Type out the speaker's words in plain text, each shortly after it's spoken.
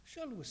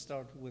Shall we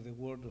start with a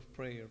word of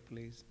prayer,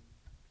 please?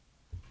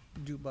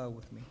 Do bow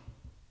with me.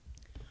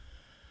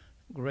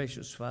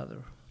 Gracious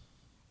Father,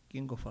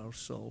 King of our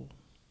soul,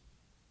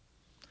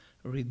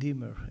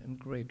 Redeemer and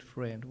great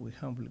friend, we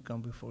humbly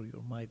come before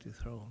your mighty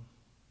throne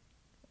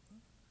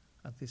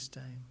at this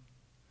time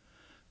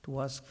to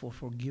ask for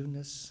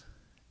forgiveness,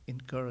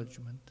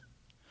 encouragement,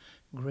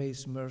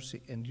 grace, mercy,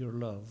 and your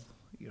love,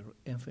 your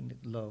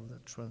infinite love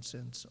that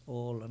transcends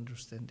all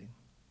understanding.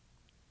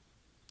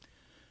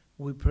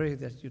 We pray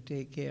that you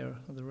take care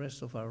of the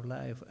rest of our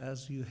life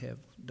as you have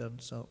done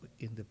so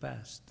in the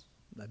past,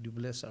 that you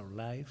bless our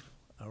life,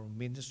 our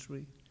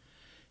ministry,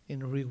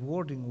 in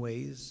rewarding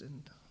ways,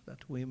 and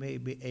that we may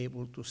be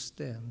able to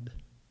stand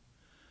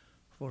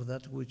for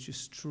that which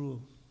is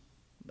true,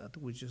 that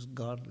which is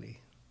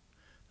godly,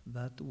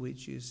 that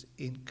which is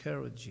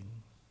encouraging,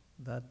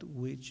 that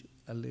which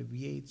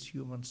alleviates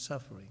human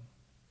suffering,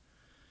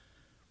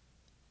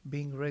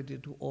 being ready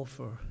to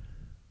offer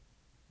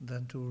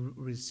than to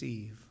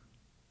receive,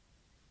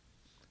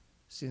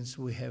 since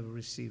we have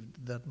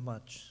received that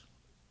much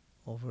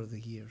over the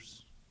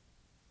years.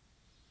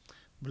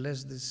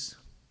 Bless this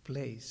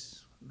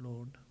place,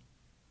 Lord,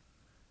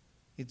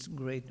 its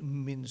great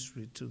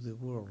ministry to the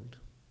world.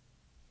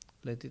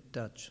 Let it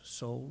touch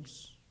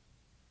souls.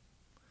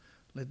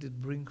 Let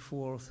it bring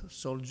forth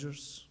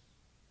soldiers,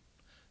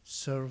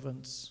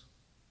 servants,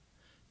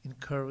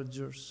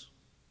 encouragers,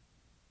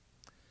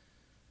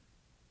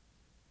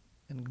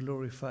 and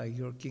glorify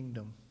your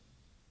kingdom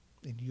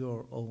in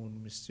your own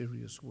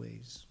mysterious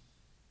ways.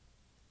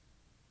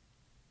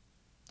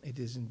 It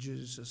is in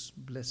Jesus'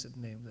 blessed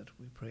name that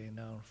we pray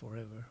now and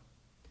forever.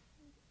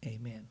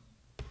 Amen.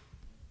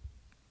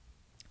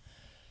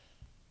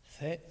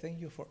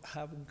 Thank you for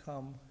having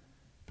come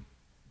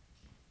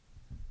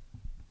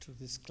to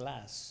this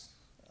class.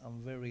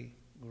 I'm very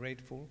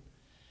grateful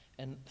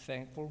and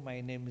thankful.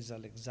 My name is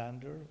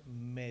Alexander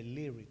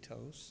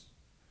Meliritos,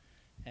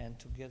 and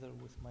together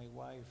with my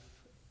wife,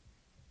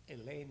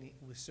 Eleni,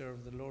 we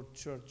serve the Lord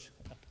Church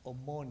at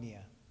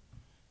Omonia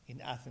in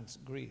Athens,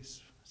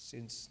 Greece,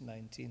 since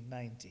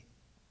 1990.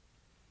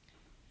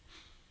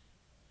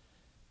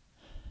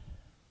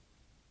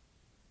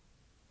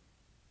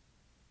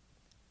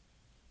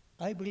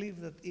 I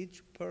believe that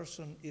each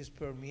person is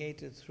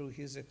permeated through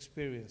his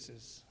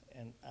experiences,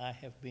 and I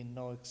have been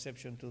no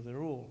exception to the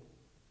rule.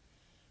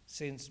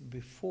 Since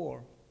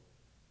before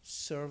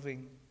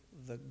serving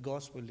the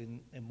gospel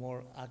in a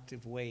more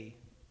active way,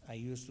 I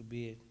used to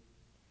be a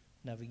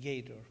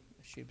navigator,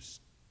 a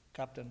ship's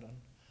captain on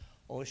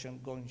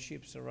ocean-going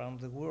ships around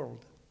the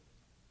world.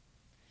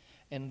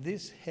 And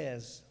this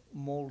has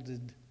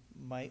molded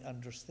my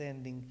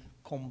understanding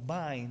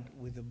combined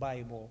with the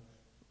Bible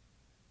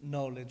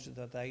knowledge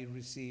that I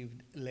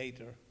received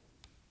later.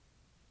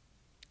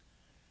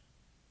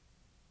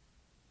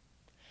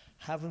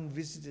 Having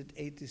visited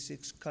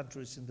 86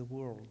 countries in the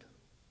world,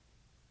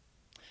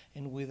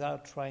 and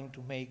without trying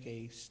to make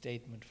a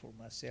statement for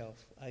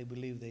myself, I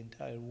believe the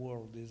entire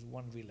world is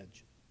one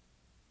village.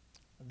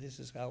 And this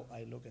is how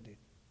I look at it.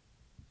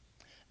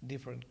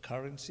 Different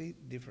currency,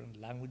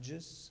 different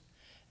languages,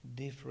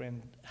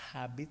 different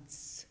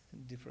habits,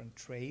 different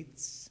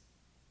traits,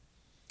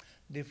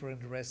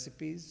 different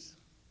recipes,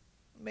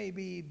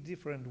 maybe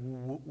different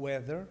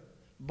weather,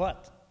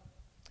 but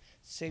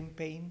same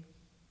pain,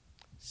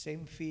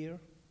 same fear,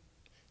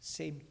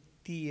 same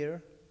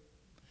tear,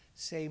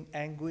 same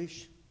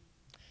anguish,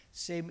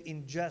 same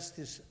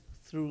injustice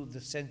through the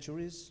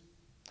centuries,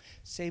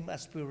 same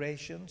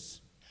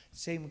aspirations,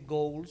 same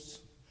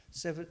goals,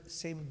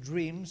 same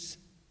dreams,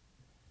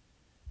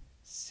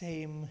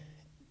 same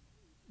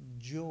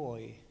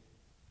joy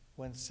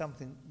when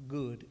something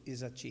good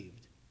is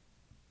achieved.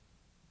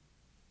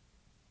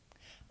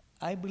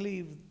 I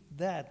believe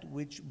that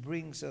which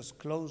brings us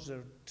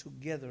closer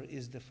together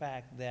is the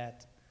fact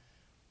that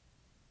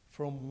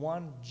from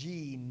one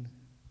gene,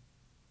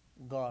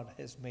 God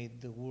has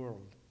made the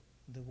world.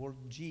 The word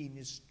gene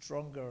is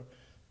stronger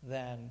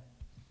than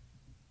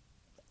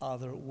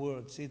other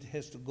words. It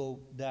has to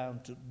go down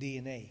to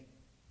DNA.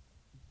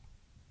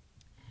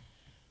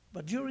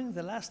 But during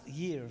the last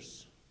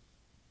years,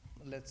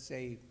 let's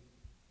say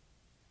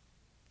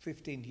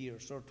 15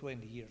 years or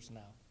 20 years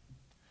now,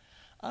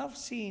 I've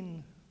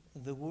seen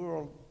the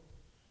world,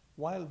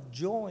 while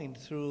joined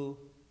through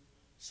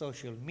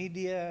social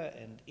media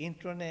and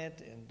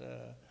internet and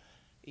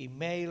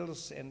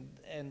emails,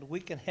 and we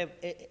can have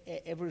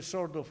every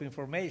sort of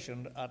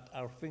information at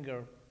our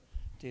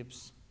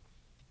fingertips,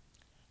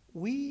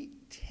 we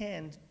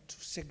tend to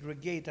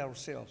segregate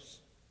ourselves.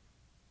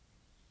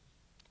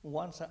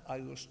 Once I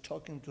was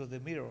talking to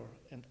the mirror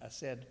and I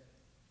said,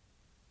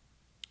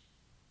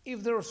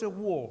 if there was a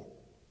war,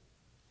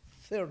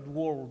 Third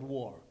World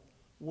War,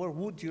 where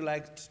would you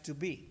like to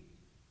be?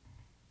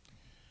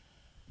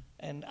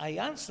 And I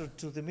answered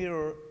to the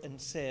mirror and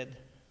said,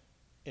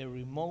 a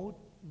remote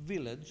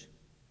village,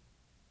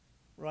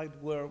 right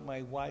where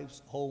my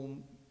wife's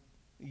home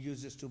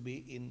uses to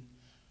be in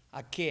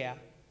Achaia.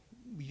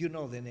 You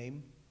know the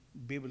name,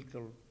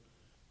 biblical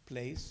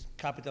place,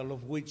 capital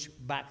of which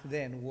back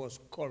then was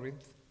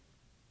Corinth,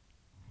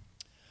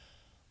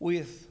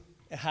 with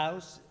a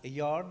house, a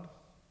yard,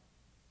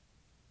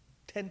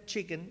 10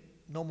 chicken,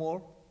 no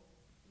more,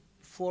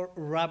 4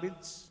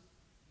 rabbits,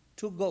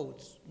 2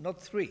 goats, not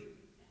 3,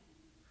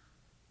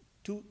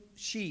 2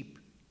 sheep,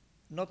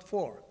 not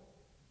 4,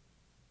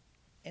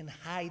 and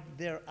hide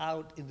there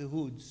out in the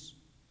woods,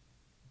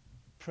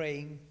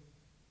 praying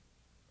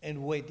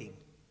and waiting.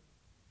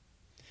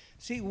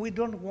 See, we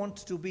don't want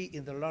to be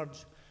in the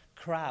large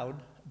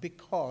crowd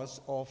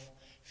because of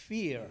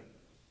fear.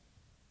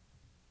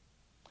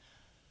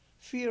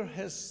 Fear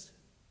has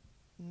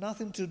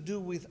nothing to do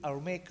with our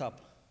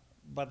makeup,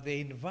 but the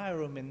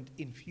environment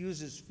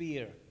infuses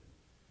fear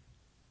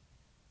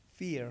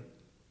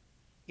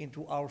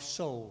into our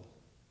soul.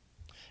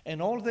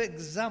 And all the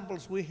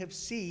examples we have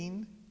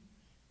seen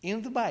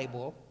in the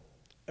Bible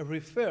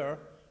refer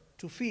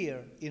to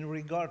fear in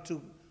regard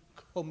to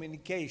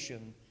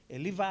communication. A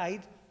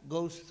Levite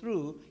goes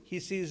through, he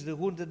sees the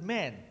wounded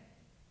man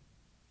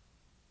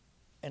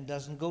and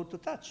doesn't go to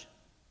touch,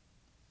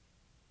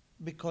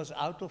 because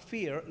out of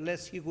fear,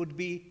 lest he would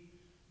be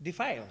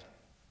defiled,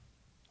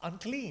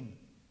 unclean.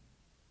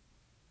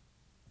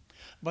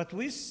 But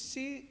we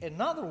see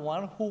another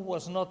one who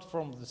was not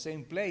from the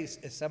same place,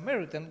 a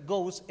Samaritan,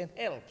 goes and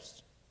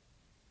helps.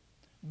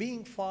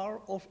 Being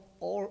far off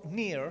or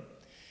near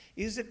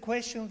is a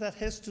question that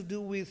has to do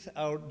with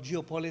our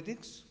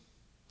geopolitics,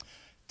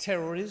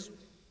 terrorism,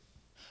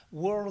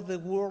 where the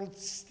world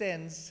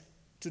stands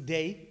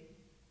today.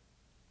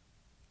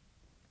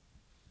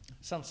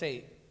 Some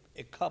say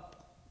a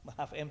cup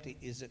half empty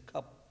is a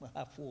cup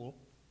half full.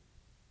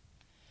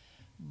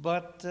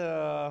 But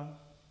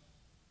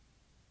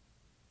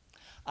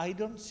I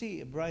don't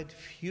see a bright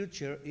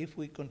future if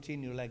we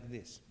continue like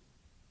this.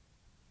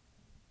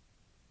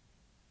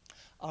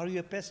 Are you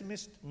a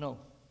pessimist? No.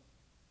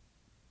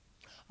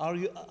 Are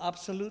you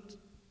absolute?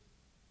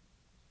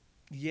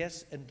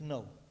 Yes and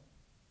no.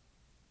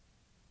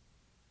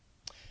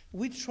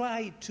 We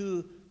try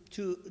to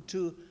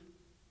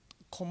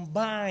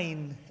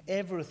combine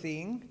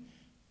everything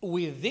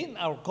within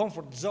our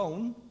comfort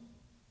zone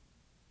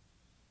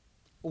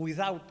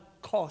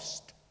without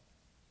cost.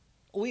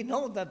 We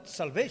know that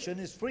salvation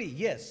is free,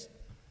 yes.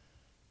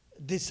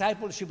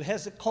 Discipleship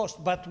has a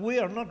cost, but we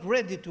are not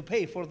ready to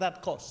pay for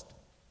that cost.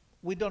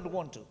 We don't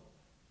want to.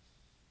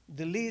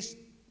 The least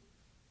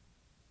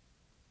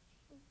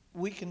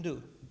we can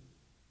do.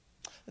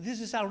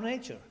 This is our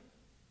nature.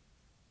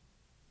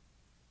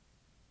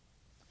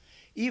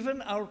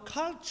 Even our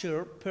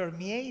culture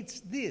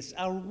permeates this.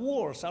 Our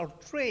wars, our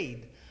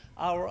trade,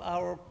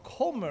 our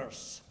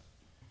commerce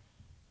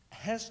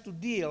has to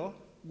deal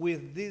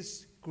with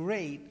this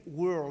great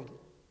world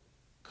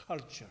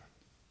culture.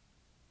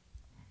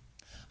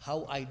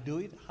 How I do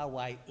it, how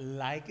I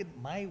like it,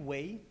 my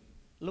way.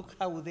 Look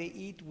how they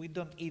eat, we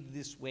don't eat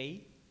this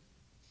way.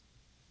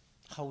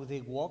 How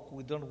they walk,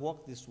 we don't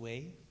walk this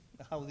way.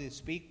 How they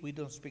speak, we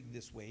don't speak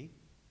this way.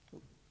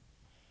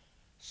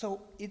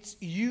 So it's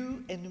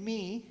you and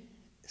me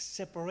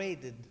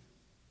separated.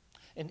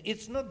 And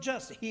it's not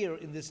just here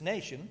in this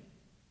nation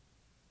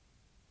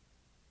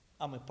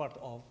I'm a part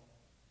of.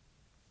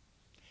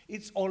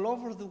 It's all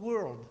over the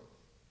world.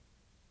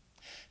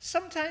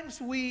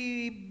 Sometimes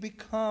we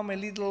become a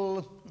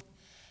little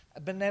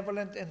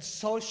benevolent and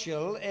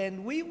social,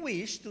 and we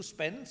wish to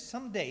spend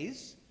some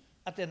days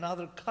at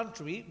another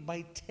country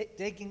by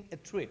taking a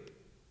trip.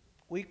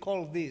 We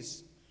call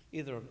this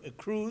either a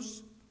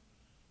cruise,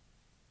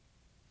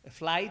 a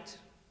flight,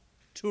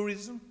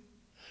 tourism.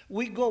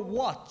 We go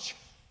watch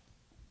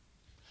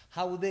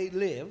how they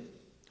live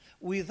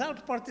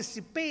without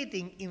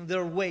participating in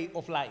their way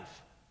of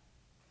life.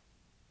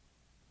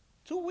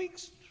 2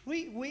 weeks,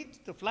 3 weeks,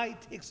 the flight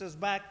takes us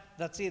back.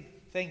 That's it.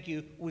 Thank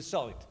you. We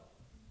saw it.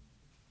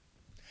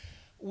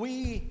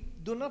 We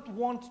do not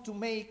want to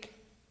make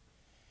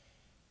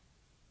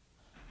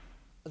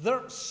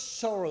their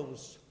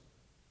sorrows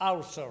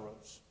our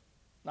sorrows.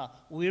 Now,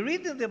 we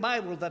read in the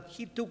Bible that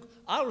he took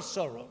our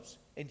sorrows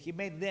and he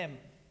made them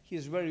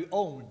his very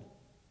own.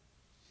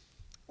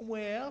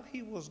 Well,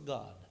 he was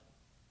God.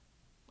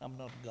 I'm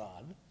not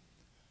God.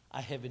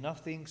 I have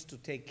enough things to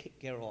take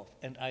care of,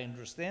 and I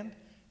understand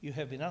you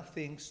have enough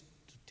things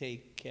to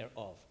take care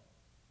of.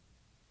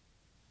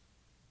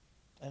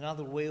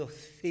 Another way of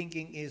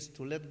thinking is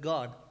to let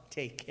God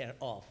take care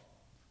of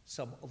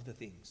some of the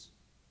things.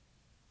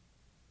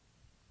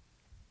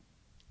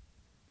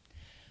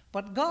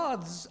 But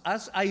God's,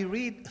 as I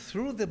read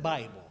through the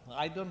Bible,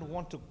 I don't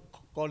want to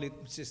call it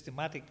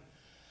systematic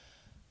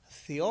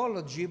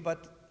theology,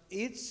 but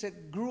it's a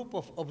group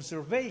of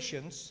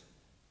observations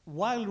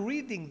while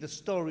reading the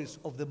stories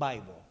of the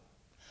Bible.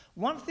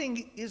 One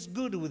thing is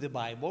good with the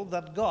Bible,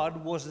 that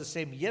God was the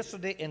same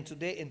yesterday and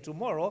today and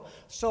tomorrow,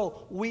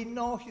 so we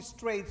know his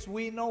traits,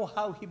 we know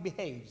how he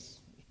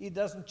behaves. He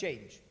doesn't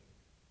change,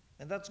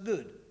 and that's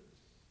good.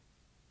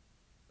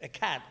 A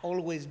cat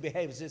always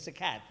behaves as a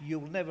cat.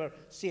 You'll never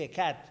see a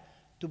cat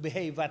to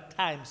behave at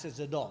times as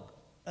a dog,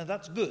 and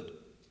that's good.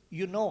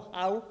 You know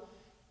how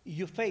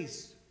you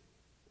face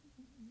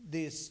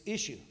this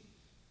issue.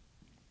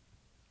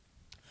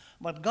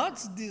 But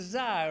God's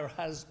desire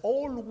has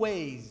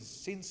always,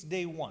 since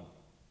day one,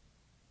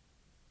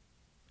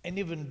 and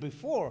even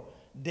before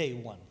day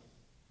one,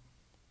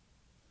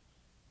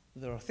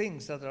 there are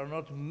things that are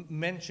not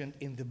mentioned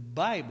in the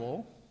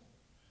Bible.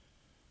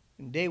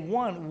 In day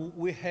one,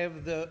 we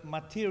have the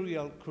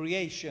material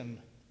creation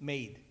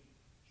made.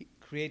 He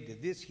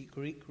created this, he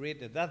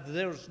created that.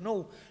 There's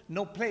no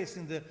place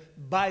in the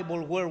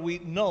Bible where we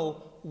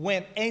know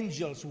when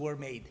angels were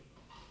made.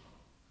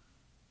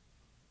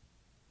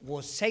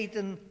 Was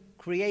Satan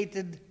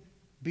created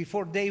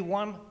before day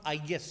one? I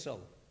guess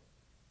so.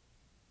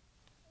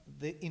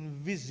 The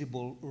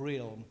invisible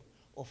realm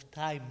of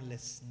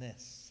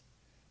timelessness.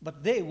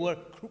 But they were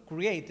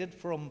created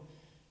from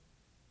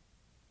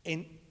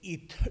an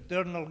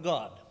eternal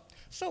God.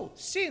 So,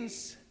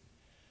 since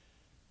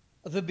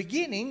the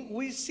beginning,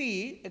 we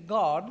see a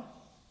God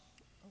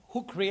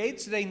who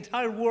creates the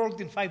entire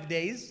world in 5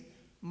 days,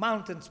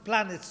 mountains,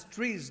 planets,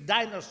 trees,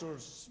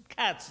 dinosaurs,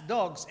 cats,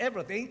 dogs,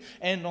 everything,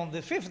 and on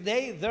the 5th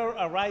day, there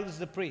arrives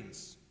the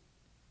prince,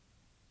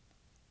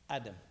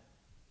 Adam.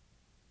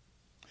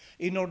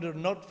 In order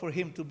not for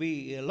him to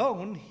be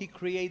alone, he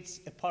creates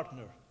a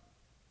partner.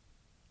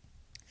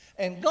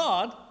 And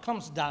God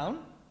comes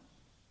down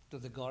to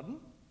the garden,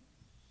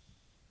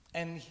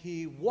 and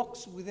he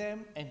walks with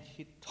them, and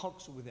he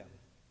talks with them.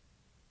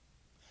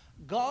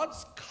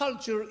 God's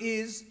culture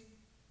is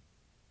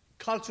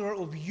culture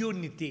of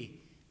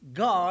unity.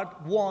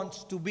 God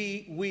wants to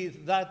be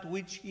with that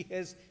which he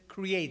has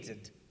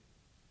created.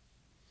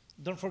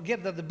 Don't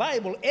forget that the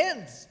Bible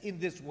ends in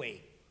this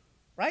way,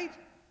 right?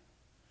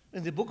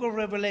 In the book of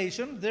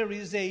Revelation, there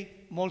is a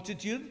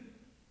multitude.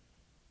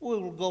 We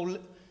will go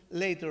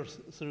later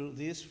through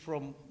this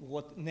from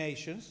what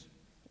nations,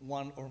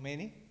 one or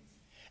many.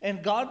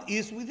 And God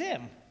is with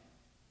them.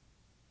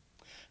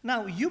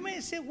 Now, you may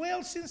say,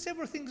 well, since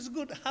everything is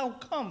good, how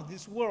come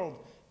this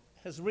world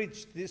has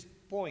reached this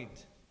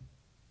point?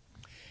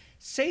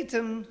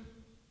 Satan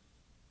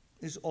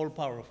is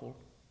all-powerful.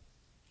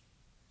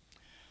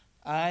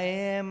 I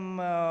am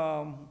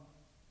not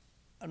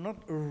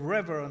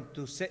reverent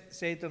to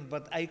Satan,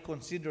 but I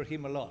consider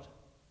him a lot.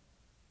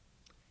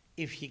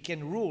 If he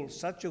can rule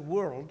such a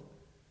world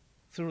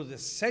through the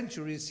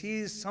centuries, he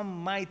is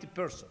some mighty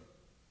person.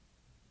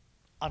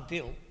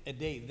 Until a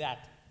day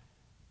that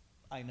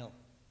I know.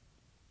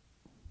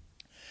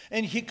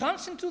 And he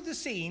comes into the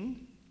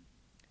scene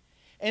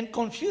and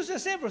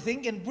confuses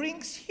everything and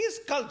brings his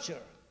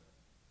culture.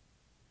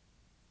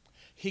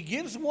 He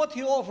gives what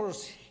he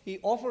offers. He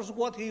offers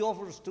what he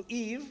offers to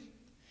Eve.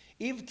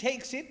 Eve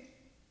takes it.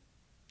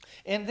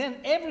 And then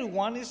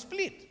everyone is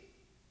split.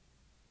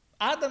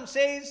 Adam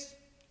says,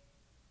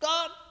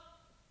 God,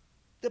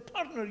 the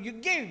partner you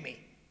gave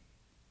me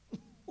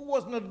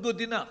was not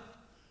good enough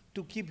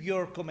to keep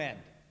your command.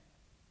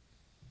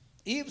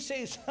 Eve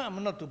says,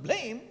 I'm not to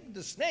blame.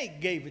 The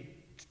snake gave it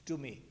to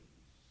me.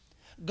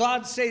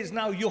 God says,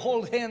 now you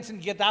hold hands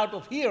and get out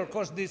of here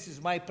because this is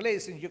my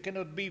place and you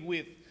cannot be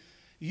with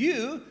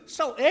you.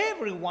 So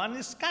everyone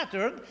is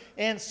scattered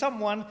and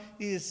someone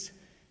is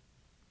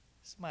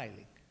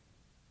smiling.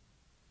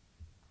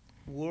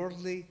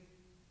 Worldly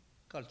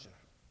culture.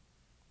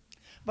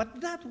 But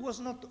that was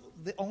not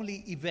the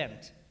only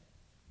event.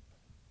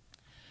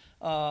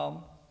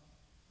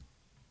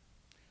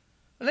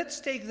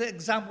 Let's take the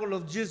example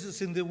of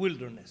Jesus in the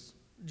wilderness.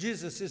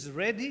 Jesus is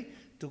ready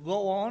to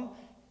go on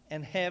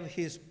and have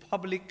his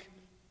public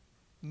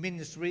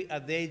ministry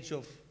at the age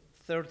of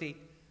 30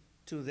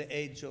 to the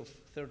age of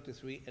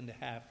 33 and a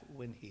half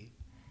when he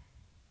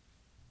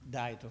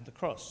died on the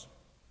cross.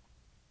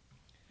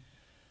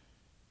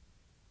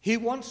 He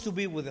wants to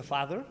be with the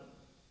Father.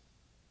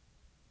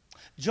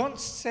 John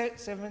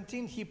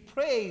 17, he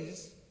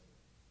prays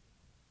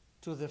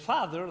to the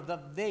Father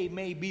that they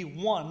may be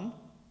one,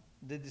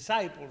 the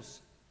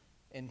disciples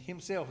and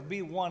himself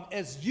be one,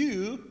 as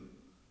you,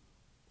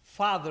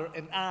 Father,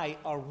 and I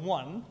are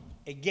one.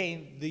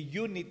 Again, the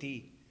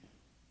unity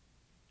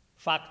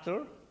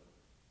factor,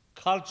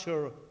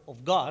 culture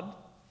of God.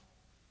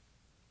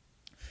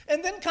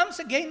 And then comes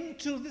again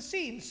to the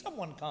scene.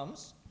 Someone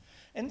comes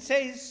and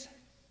says,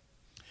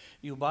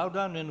 you bow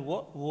down and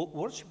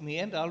worship me,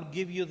 and I'll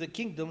give you the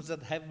kingdoms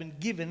that have been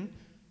given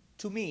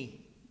to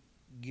me,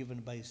 given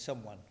by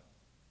someone.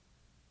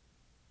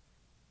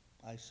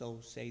 I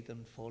saw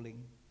Satan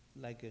falling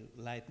like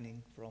a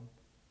lightning from.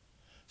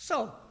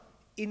 So,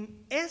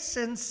 in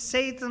essence,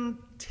 Satan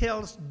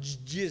tells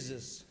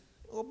Jesus,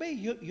 obey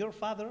your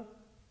father.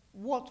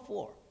 What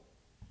for?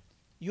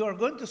 You are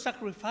going to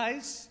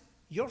sacrifice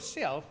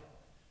yourself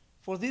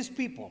for these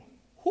people.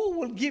 Who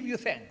will give you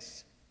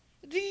thanks?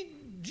 Do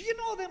you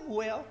know them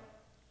well?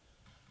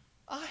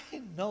 I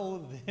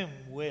know them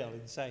well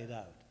inside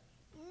out.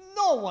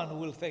 No one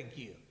will thank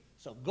you.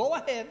 So go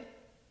ahead.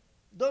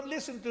 Don't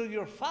listen to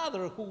your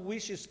father who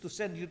wishes to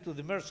send you to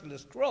the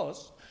merciless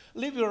cross.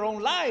 Live your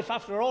own life.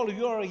 After all,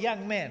 you're a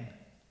young man.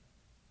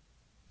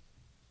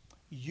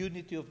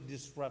 Unity of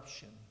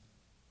disruption.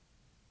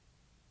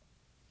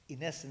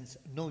 In essence,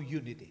 no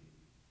unity.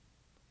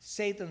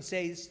 Satan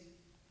says,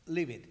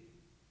 leave it.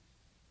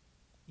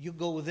 You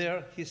go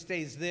there, he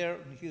stays there,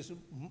 his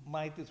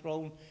mighty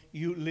throne,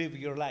 you live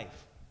your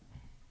life.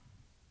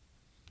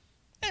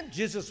 And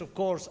Jesus, of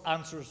course,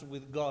 answers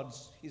with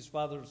his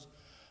Father's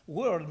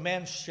word,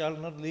 man shall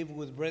not live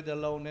with bread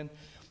alone.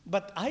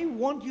 But I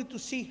want you to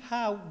see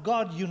how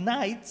God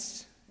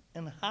unites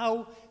and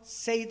how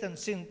Satan,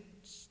 since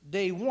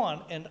day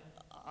one and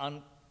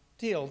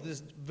until this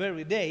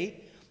very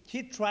day,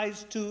 he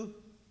tries to.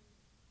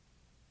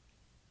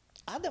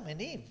 Adam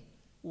and Eve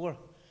were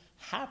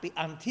happy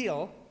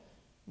until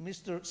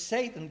Mr.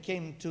 Satan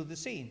came to the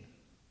scene.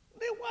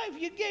 The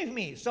wife you gave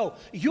me. So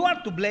you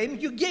are to blame.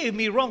 You gave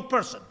me wrong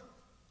person.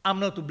 I'm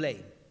not to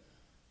blame.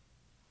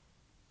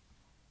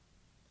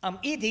 I'm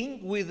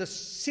eating with the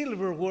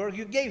silverware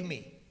you gave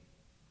me.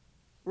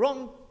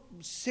 Wrong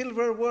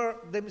silverware,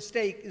 the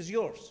mistake is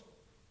yours.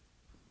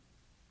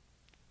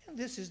 And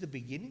this is the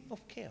beginning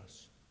of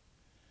chaos.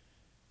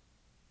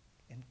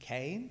 And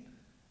Cain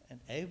and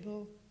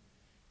Abel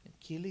and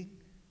killing,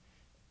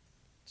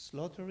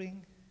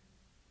 slaughtering,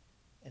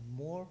 and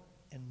more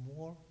and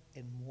more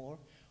and more.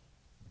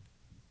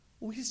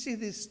 We see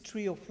this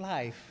tree of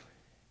life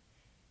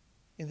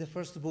in the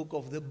first book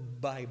of the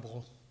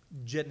Bible,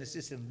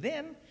 Genesis, and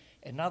then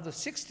another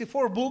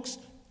 64 books,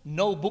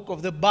 no book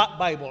of the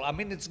Bible. I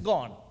mean, it's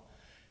gone.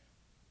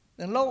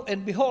 And lo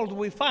and behold,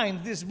 we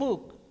find this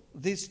book,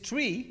 this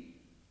tree,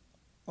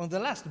 on the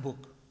last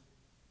book.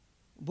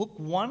 Book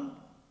 1,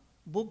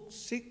 book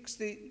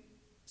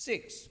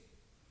 66.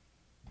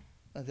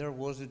 And there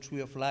was a tree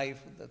of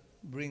life that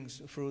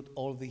brings fruit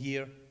all the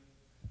year.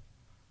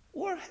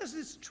 Where has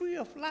this tree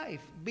of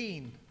life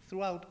been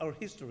throughout our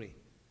history?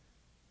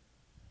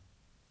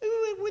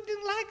 We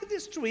didn't like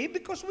this tree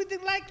because we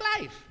didn't like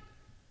life.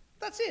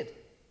 That's it.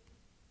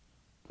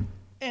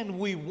 And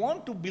we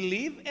want to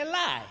believe a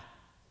lie.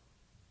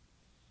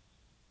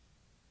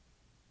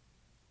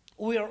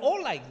 We are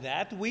all like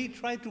that. We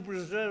try to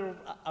preserve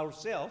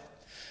ourselves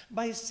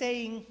by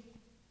saying,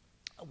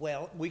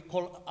 well, we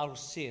call our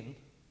sin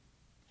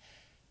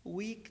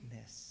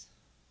weakness.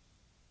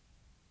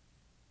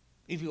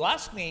 If you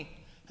ask me,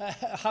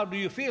 how do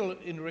you feel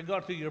in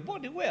regard to your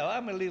body? Well,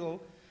 I'm a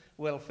little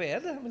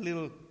well-fed, I'm a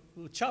little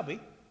chubby.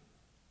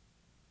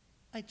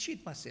 I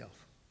cheat myself.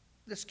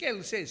 The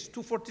scale says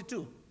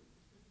 242.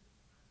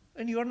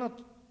 And you are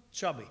not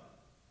chubby.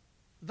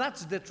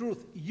 That's the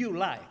truth. You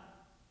lie.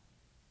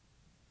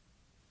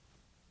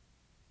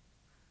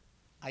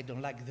 I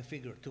don't like the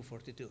figure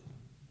 242.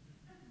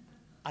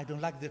 I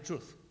don't like the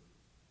truth.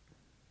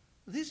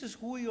 This is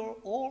who you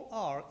all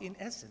are in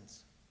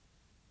essence.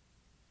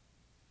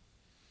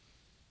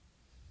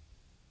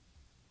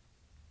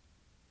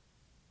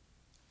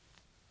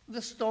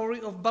 The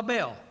story of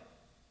Babel.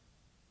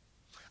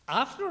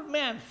 After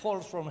man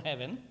falls from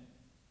heaven,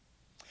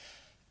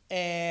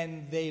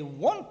 and they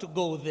want to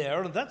go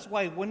there, that's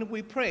why when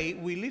we pray,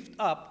 we lift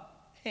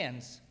up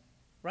hands,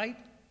 right?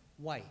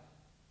 Why?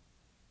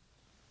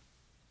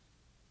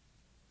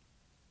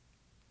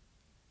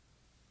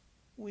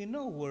 We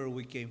know where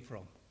we came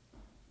from.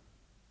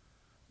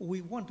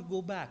 We want to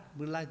go back.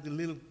 We're like the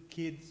little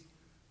kids.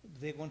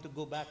 They want to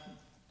go back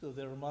to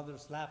their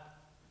mother's lap.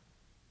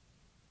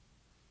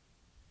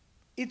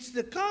 It's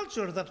the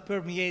culture that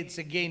permeates,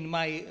 again,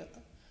 my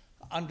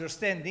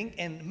understanding.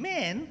 And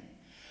men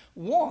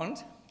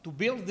want to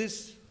build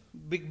this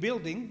big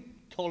building,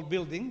 tall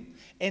building,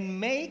 and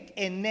make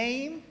a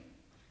name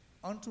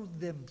unto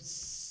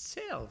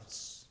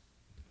themselves,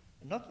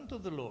 not unto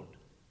the Lord.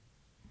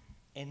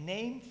 A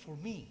name for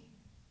me.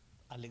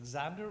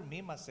 Alexander,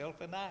 me,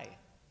 myself, and I.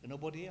 And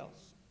nobody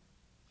else.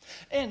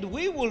 And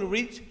we will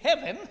reach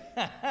heaven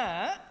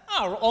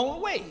our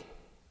own way.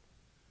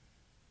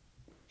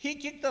 He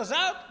kicked us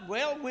out,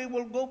 well, we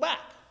will go back.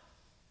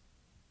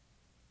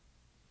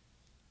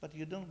 But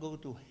you don't go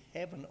to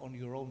heaven on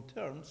your own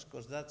terms,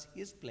 because that's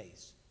his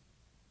place.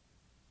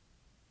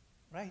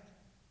 Right?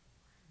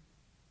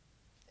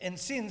 And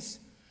since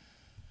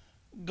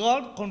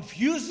God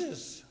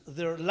confuses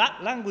their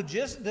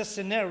languages, the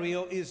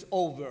scenario is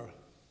over.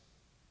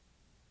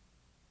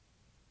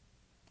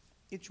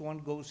 Each one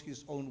goes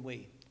his own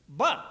way.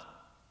 But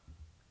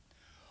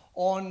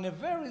on a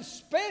very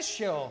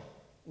special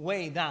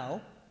way now,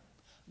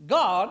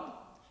 God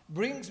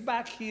brings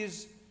back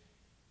his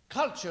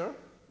culture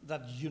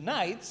that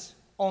unites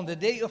on the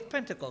day of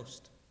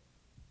Pentecost.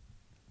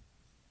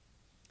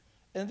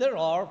 And there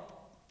are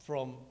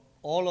from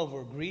all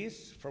over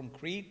Greece, from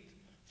Crete,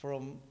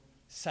 from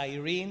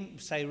Cyrene.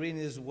 Cyrene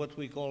is what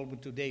we call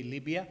today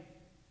Libya.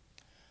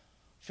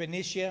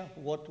 Phoenicia,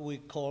 what we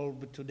call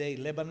today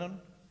Lebanon.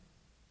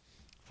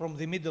 From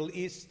the Middle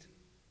East.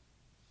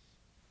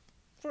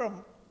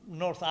 From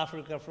North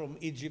Africa, from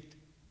Egypt.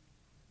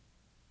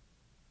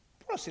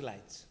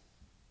 Proselytes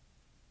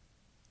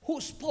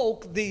who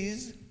spoke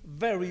these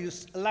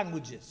various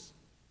languages.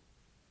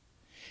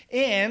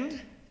 And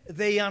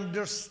they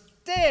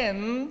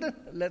understand,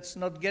 let's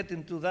not get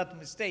into that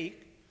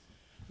mistake,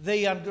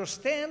 they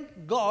understand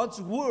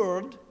God's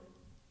word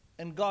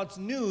and God's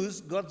news,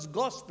 God's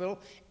gospel,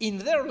 in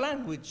their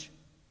language.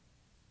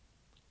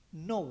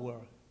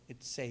 Nowhere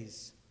it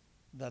says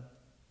that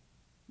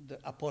the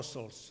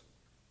apostles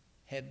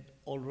had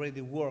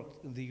already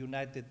worked in the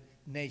United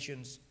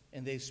Nations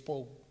and they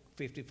spoke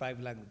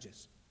 55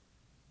 languages.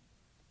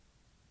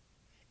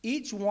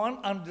 Each one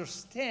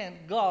understands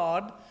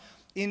God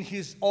in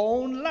his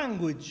own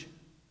language.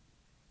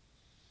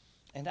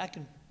 And I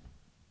can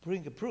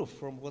bring a proof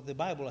from what the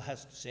Bible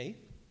has to say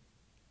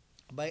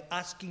by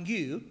asking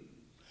you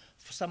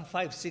some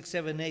 5, 6,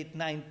 7, 8,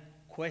 9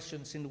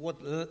 questions. In what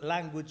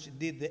language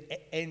did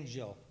the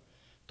angel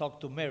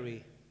talk to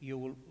Mary? You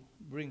will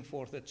bring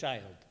forth a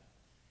child.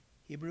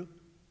 Hebrew?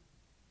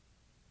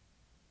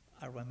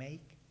 Aramaic?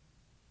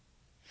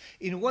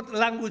 In what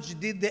language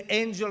did the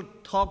angel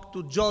talk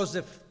to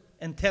Joseph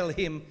and tell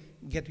him,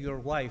 get your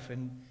wife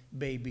and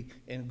baby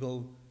and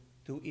go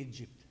to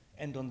Egypt?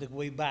 And on the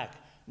way back,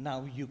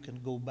 now you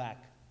can go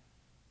back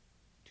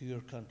to your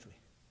country.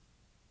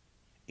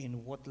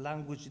 In what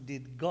language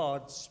did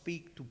God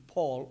speak to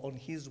Paul on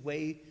his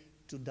way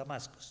to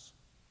Damascus?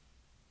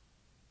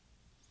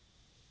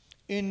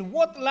 In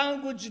what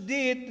language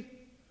did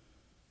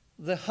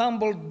the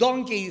humble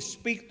donkey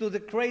speak to the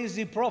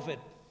crazy prophet?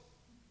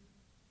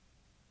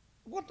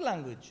 What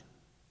language?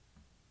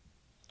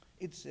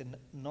 It's a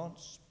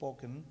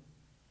non-spoken,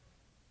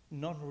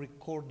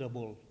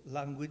 non-recordable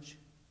language.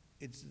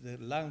 It's the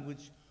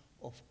language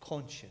of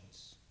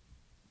conscience.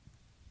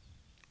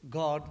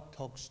 God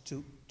talks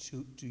to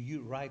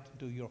you right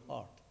to your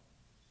heart,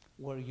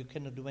 where you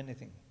cannot do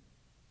anything.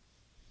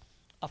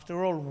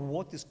 After all,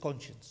 what is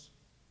conscience?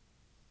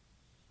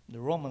 The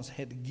Romans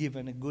had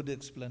given a good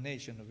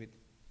explanation of it.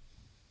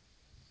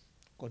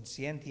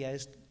 Conscientia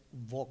est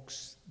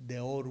vox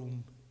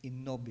Deorum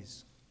in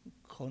nobis.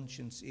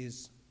 Conscience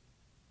is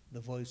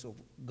the voice of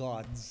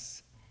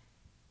God's,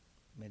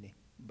 many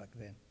back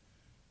then,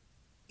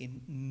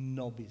 in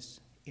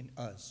nobis, in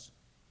us.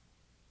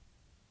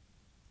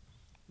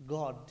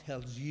 God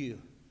tells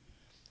you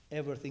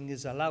everything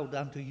is allowed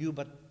unto you,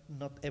 but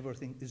not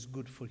everything is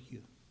good for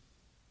you.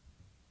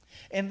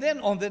 And then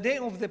on the day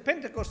of the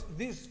Pentecost,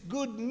 this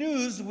good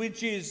news,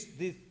 which is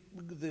the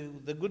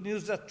good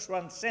news that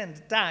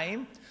transcends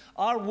time,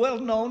 are well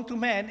known to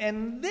man.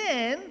 And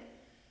then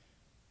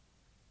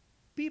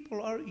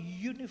people are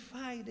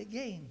unified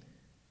again,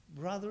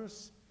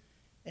 brothers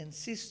and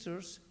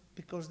sisters,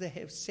 because they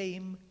have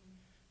same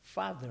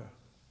Father.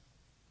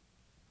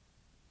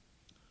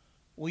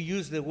 We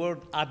use the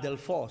word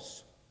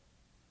adelphos,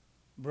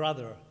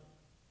 brother.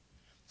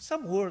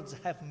 Some words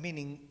have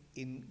meaning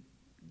in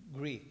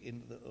Greek,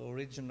 in the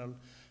original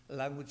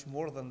language,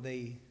 more than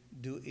they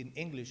do in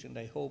English, and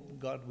I hope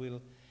God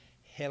will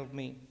help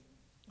me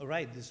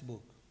write this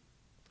book.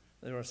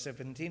 There are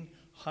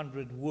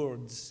 1,700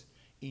 words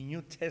in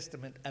New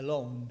Testament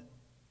alone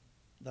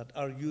that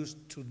are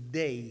used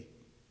today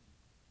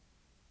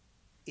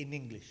in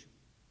English,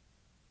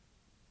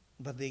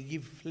 but they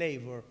give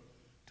flavor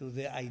to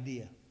the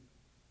idea.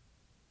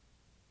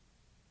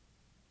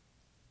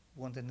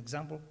 Want an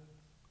example?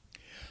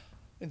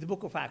 In the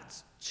book of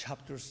Acts,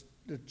 chapter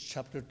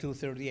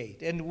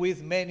 2:38, and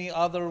with many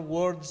other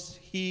words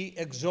he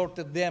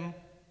exhorted them,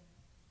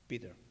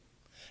 Peter,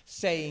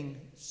 saying,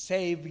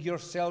 save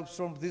yourselves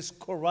from this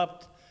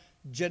corrupt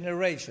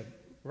generation.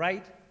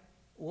 Right?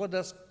 What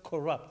does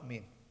corrupt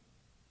mean?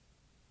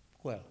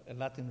 Well, a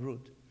Latin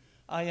root.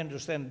 I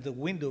understand the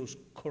Windows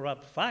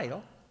corrupt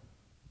file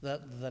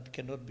that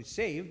cannot be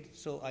saved,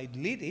 so I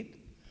delete it.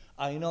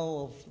 I know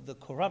of the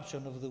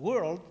corruption of the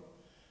world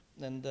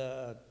and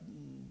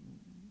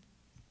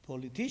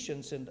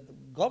politicians and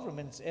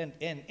governments and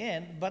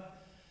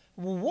but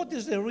what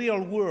is the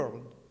real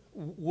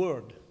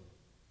word?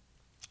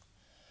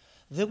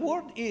 The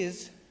word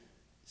is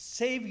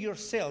save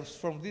yourselves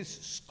from this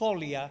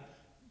scolia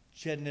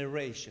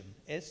generation.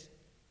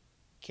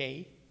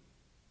 S-K-O-L-I-A.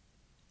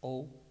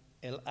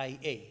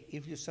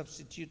 If you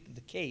substitute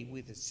the K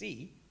with a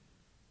C,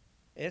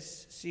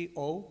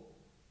 S-C-O-L-I,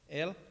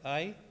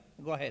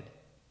 go ahead.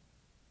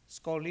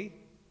 Scoliosis.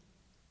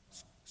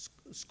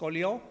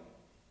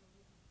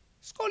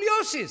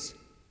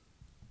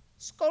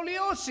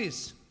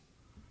 Scoliosis.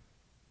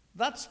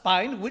 That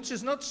spine which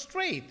is not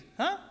straight,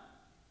 huh?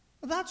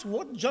 That's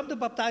what John the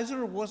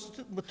Baptizer was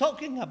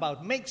talking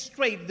about. Make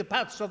straight the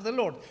paths of the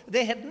Lord.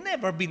 They had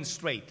never been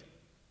straight.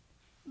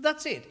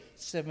 That's it.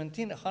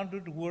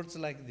 1,700 words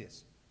like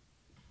this.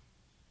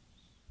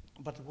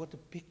 But what a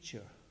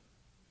picture.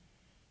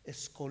 A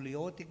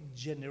scoliotic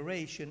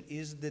generation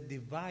is the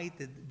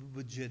divided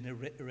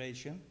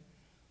generation,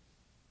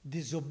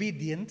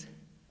 disobedient,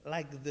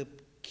 like the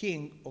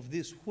king of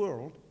this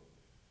world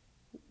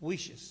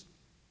wishes.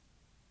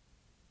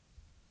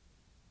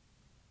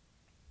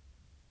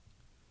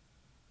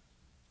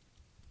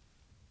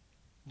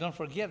 Don't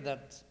forget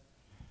that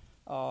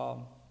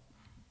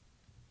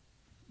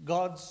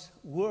God's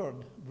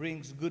word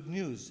brings good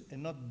news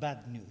and not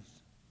bad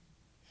news.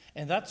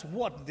 And that's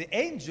what the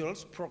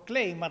angels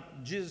proclaim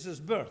at Jesus'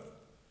 birth.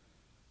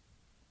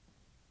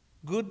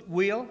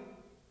 Goodwill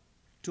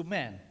to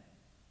man.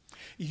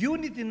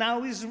 Unity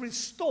now is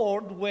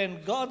restored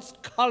when God's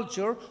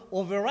culture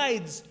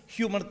overrides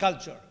human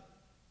culture.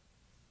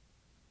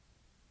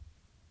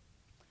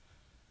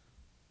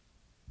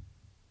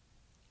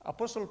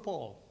 Apostle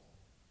Paul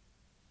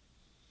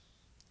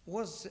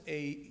was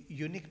a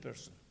unique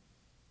person,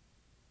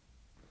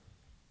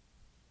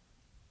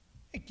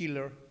 a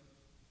killer,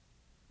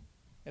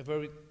 a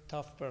very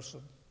tough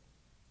person,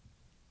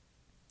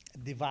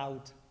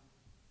 devout,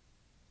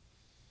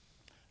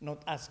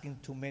 not asking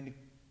too many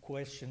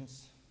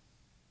questions,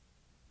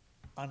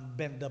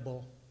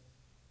 unbendable.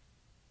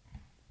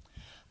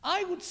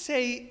 I would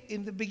say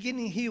in the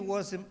beginning he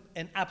was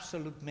an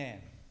absolute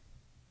man.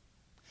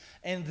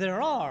 And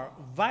there are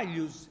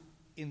values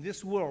in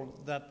this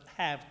world that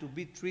have to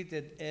be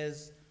treated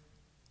as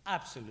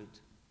absolute.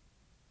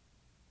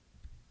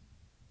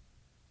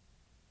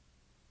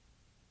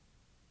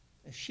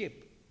 A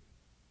ship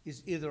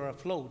is either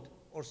afloat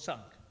or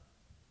sunk.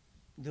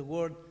 The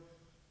word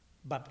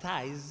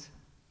baptize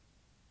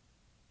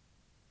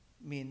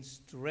means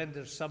to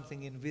render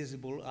something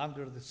invisible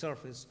under the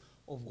surface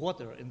of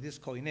water. In this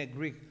Koine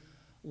Greek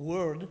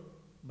word,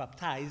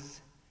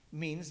 baptize,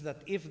 means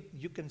that if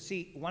you can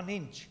see 1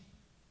 inch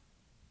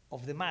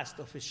of the mast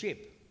of a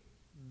ship,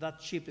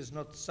 that ship is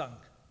not sunk.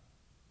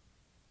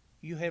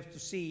 You have to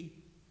see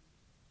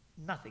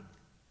nothing.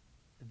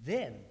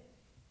 Then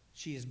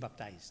she is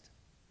baptized.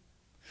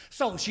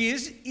 So she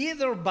is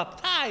either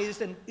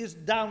baptized and is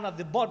down at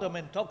the bottom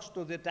and talks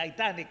to the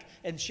Titanic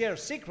and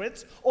shares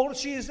secrets, or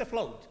she is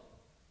afloat.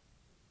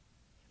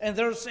 And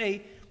there's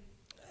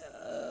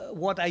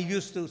what I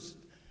used to,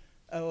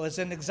 as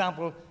an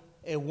example,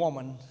 a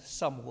woman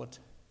somewhat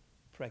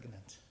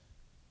pregnant.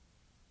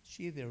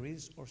 She either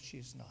is or she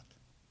is not.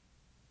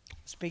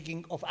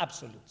 Speaking of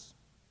absolutes.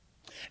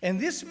 And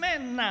this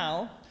man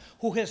now,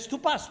 who has 2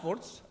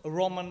 passports,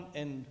 Roman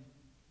and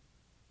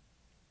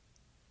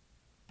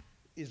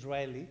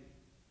Israeli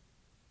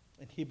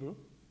and Hebrew,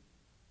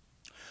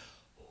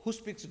 who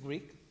speaks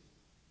Greek,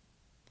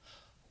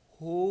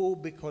 who,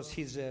 because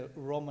he's a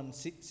Roman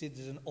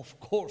citizen, of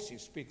course he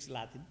speaks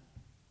Latin,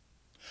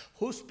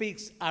 who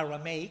speaks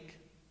Aramaic,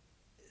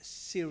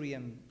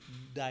 Syrian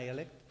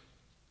dialect,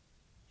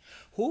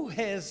 who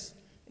has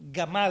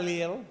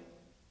Gamaliel,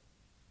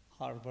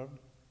 Harvard,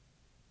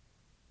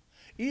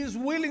 is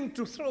willing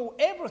to throw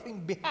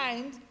everything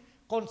behind,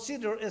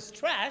 consider as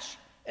trash,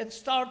 and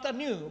start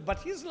anew.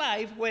 But his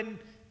life, when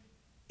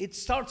it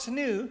starts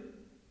new,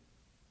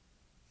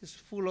 is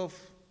full of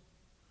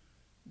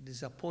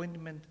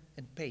disappointment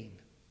and pain.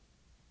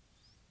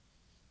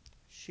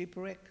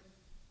 Shipwreck.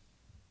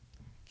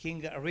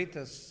 King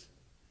Aretas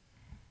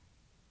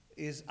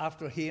is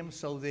after him,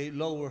 so they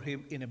lower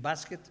him in a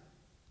basket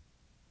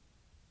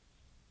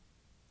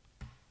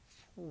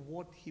for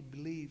what he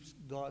believes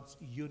God's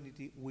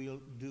unity will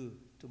do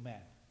to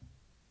man.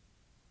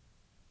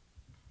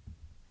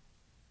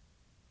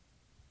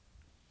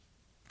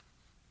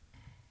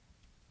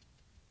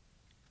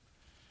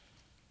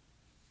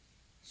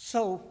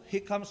 So he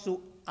comes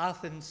to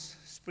Athens,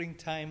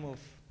 springtime of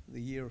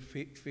the year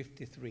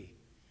 53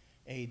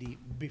 AD,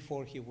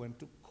 before he went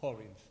to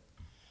Corinth.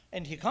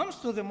 And he comes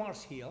to the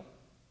Mars Hill,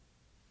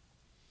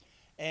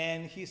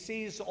 and he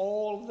sees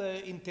all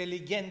the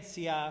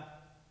intelligentsia,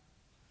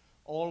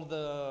 all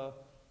the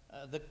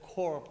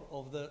corp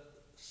of the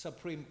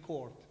Supreme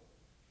Court,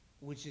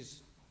 which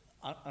is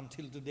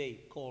until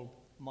today called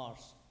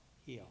Mars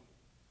Hill.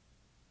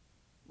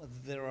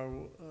 There are,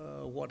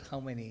 how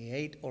many?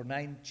 8 or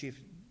 9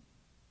 chief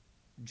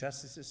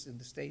justices in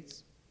the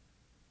states?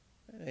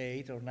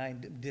 8 or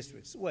 9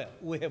 districts. Well,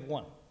 we have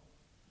 1.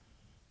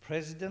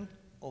 President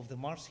of the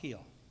Mars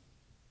Hill.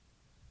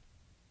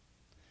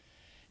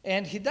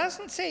 And he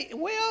doesn't say,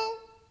 well,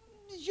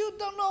 you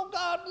don't know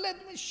God,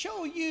 let me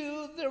show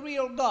you the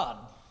real God.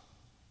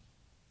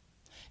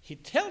 He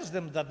tells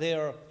them that they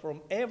are,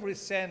 from every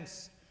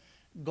sense,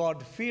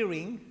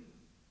 God-fearing.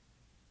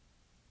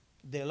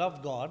 They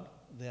love God,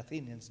 the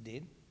Athenians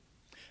did,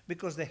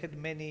 because they had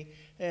many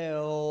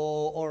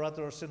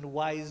orators and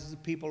wise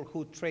people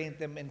who trained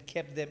them and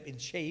kept them in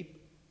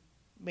shape.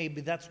 Maybe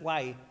that's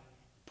why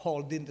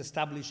Paul didn't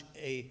establish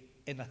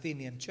an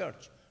Athenian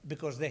church,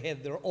 because they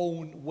had their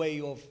own way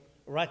of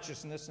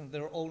righteousness and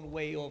their own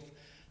way of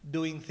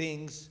doing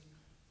things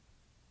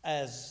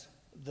as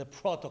the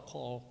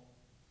protocol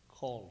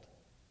called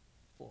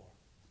for.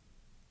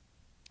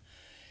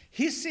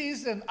 He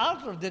sees an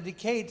altar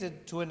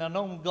dedicated to an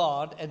unknown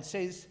God and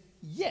says,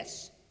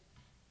 yes,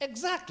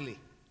 exactly.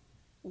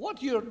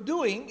 What you're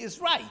doing is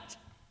right.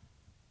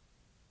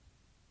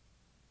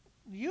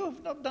 You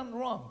have not done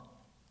wrong.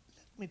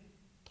 Let me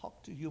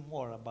talk to you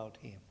more about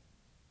him.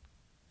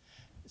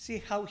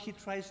 See how he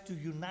tries to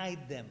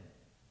unite them.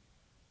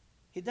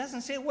 He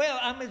doesn't say, well,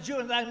 I'm a Jew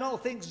and I know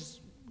things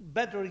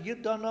better. You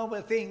don't know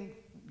a thing.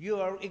 You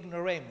are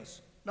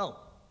ignoramus. No.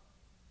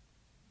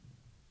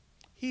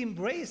 He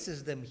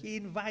embraces them. He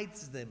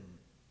invites them.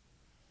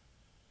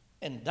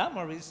 And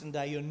Damaris and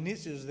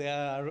Dionysius, the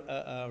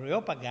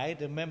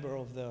Areopagite, a member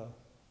of the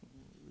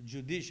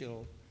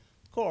judicial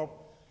corps,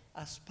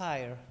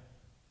 aspire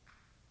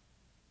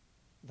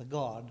the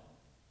God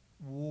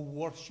who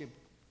worship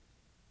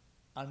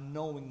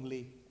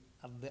unknowingly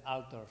at the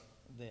altar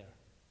there.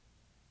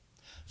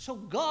 So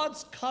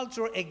God's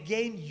culture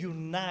again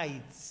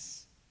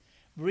unites,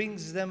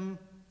 brings them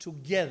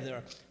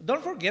together.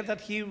 Don't forget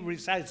that he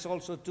recites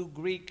also two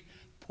Greek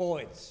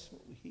poets.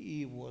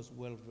 He was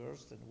well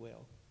versed and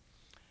well.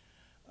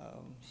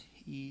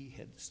 He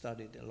had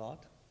studied a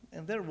lot.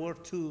 And there were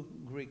two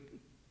Greek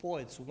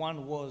poets.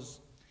 One was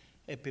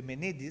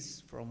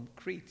Epimenides from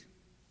Crete.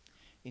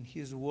 In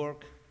his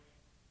work,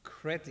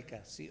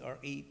 Cretica,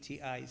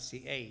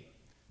 Cretica,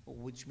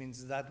 which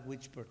means that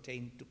which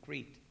pertained to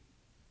Crete.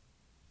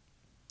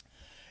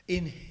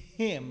 In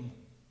him,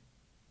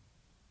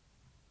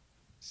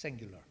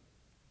 singular,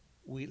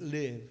 we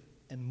live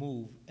and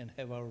move and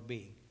have our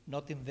being.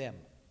 Not in them,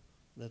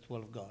 the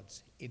 12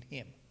 gods, in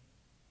him.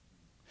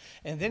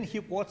 And then he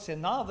quotes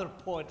another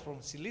poet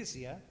from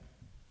Cilicia,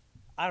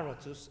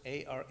 Aratus,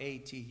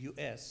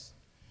 Aratus,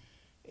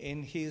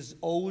 in his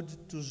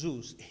Ode to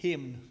Zeus,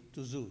 hymn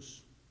to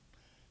Zeus.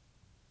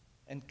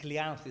 And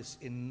Cleanthes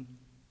in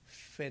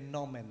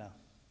Phenomena,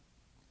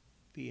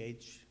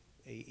 Phaenomena.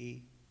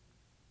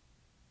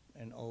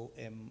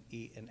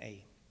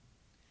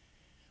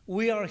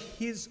 We are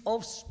his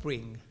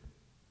offspring.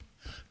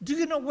 Do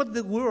you know what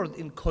the word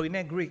in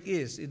Koine Greek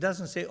is? It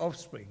doesn't say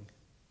offspring.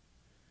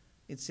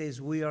 It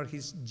says we are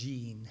his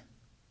gene.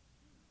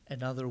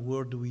 Another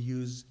word we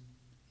use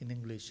in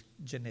English,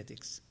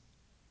 genetics.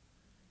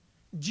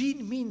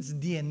 Gene means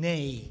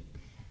DNA.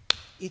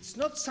 It's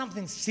not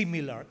something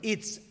similar.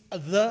 It's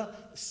the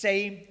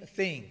same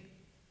thing.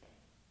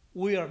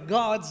 We are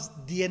God's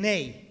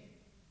DNA.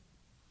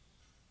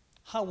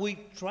 How we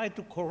try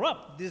to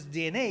corrupt this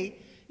DNA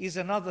is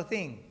another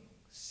thing.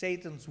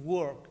 Satan's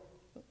work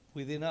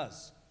within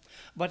us.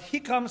 But he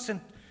comes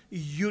and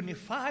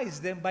unifies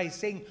them by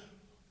saying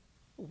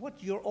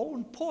what your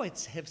own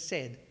poets have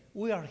said.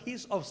 We are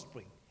his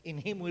offspring. In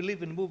him we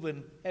live and move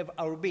and have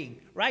our being.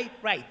 Right?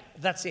 Right.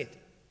 That's it.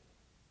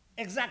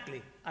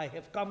 Exactly. I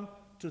have come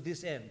to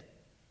this end.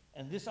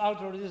 And this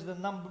altar is the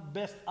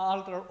best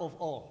altar of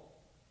all.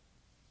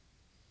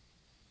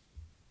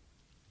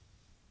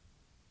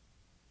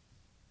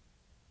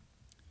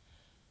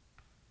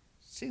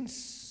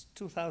 Since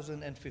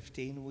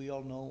 2015, we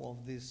all know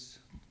of this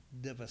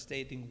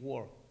devastating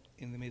war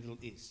in the Middle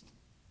East.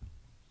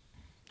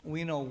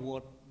 We know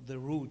what the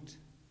root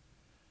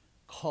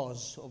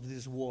cause of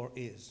this war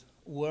is,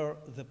 where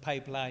the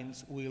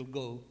pipelines will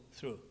go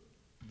through.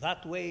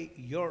 That way,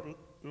 your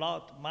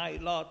lot, my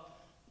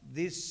lot,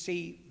 this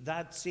sea,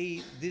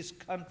 this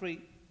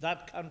country,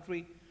 that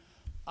country,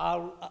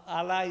 our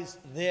allies,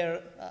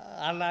 their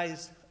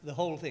allies, the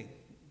whole thing.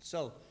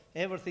 So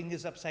everything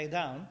is upside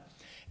down.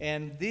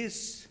 And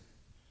this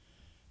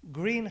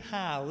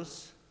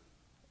greenhouse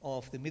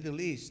of the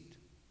Middle East,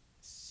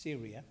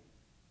 Syria,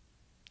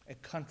 a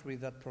country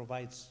that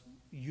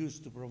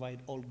used to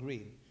provide all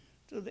green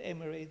to the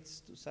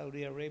Emirates, to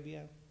Saudi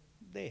Arabia,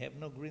 they have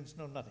no greens,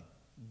 no nothing.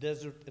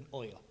 Desert and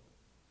oil.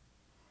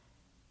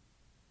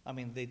 I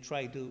mean, they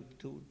try to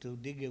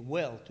dig a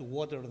well to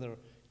water their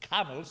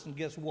camels, and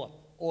guess what?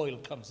 Oil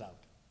comes out.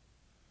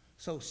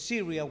 So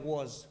Syria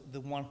was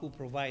the one who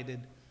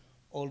provided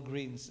all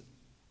greens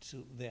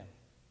to them.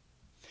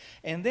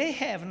 And they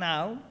have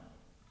now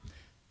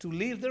to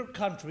leave their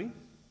country,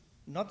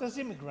 not as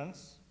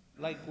immigrants,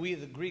 like we,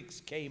 the Greeks,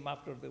 came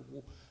after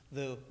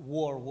the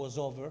war was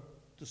over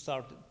to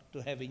start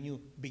to have a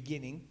new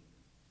beginning,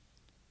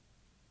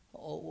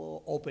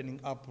 opening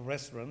up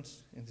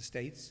restaurants in the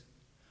States,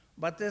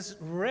 but as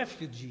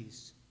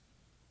refugees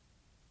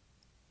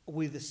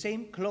with the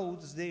same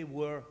clothes they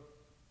were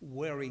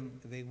wearing.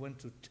 They went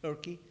to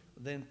Turkey,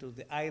 then to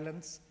the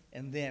islands,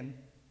 and then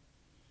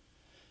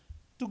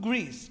to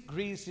Greece.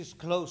 Greece is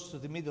close to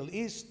the Middle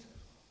East,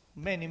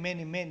 many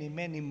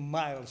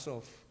miles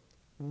of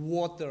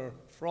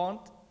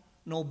waterfront,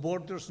 no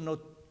borders, no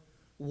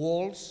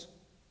walls,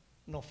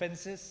 no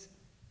fences.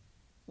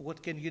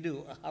 What can you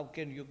do? How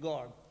can you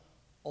guard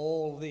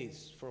all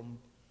this from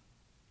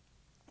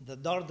the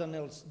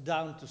Dardanelles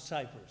down to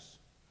Cyprus?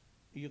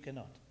 You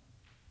cannot.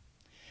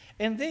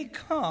 And they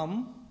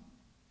come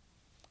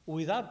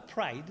without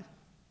pride,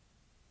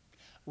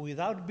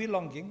 without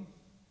belonging,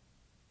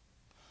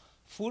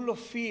 full of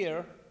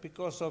fear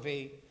because of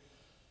a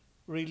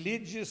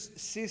religious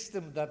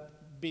system that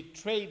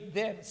betrayed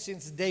them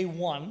since day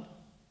one,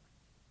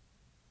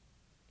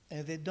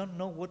 and they don't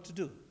know what to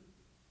do.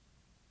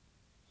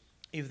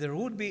 If there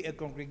would be a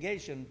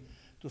congregation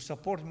to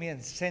support me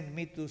and send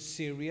me to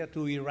Syria,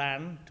 to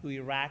Iran, to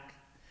Iraq,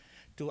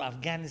 to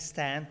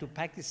Afghanistan, to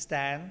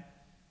Pakistan,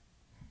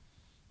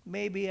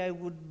 maybe I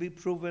would be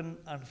proven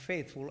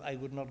unfaithful. I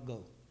would not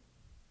go.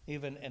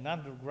 Even an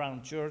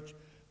underground church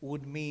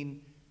would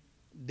mean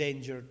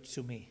danger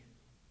to me.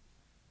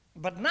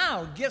 But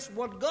now, guess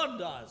what God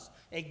does?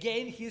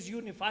 Again, He's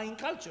unifying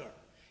culture.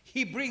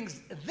 He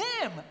brings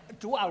them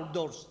to our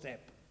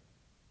doorstep.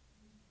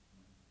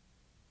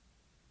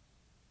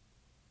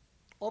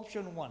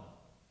 Option one,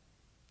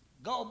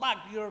 go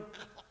back to your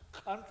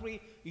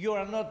country. You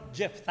are not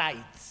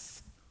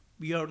Japhethites.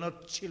 We are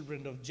not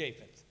children of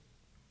Japheth.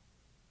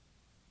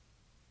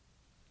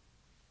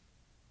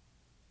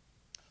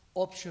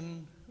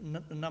 Option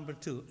number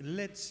 2.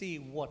 Let's see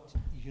what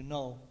you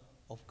know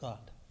of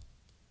God.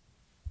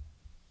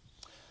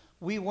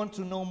 We want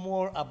to know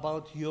more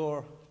about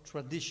your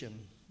tradition,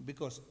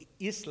 because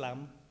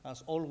Islam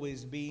has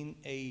always been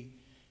a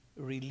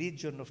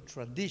religion of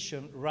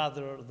tradition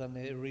rather than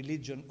a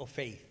religion of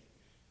faith.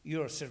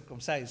 You are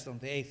circumcised on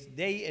the 8th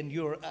day and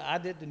you're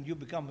added and you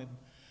become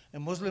a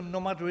Muslim, no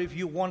matter if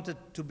you wanted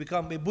to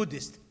become a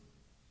Buddhist.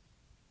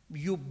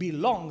 You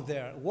belong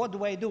there. What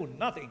do I do?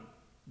 Nothing.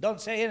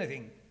 Don't say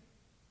anything.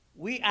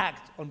 We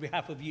act on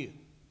behalf of you.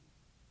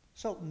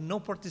 So no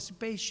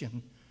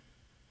participation,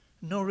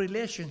 no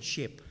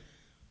relationship.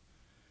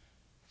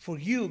 For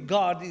you,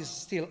 God is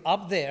still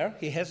up there.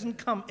 He hasn't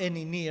come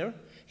any near.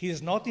 He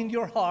is not in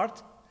your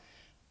heart.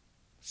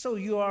 So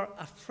you are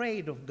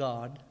afraid of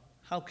God.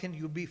 How can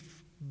you be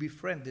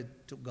befriended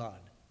to God?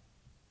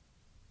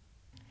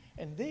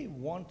 And they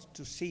want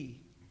to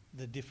see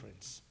the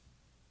difference.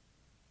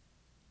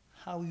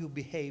 How you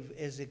behave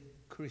as a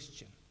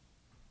Christian.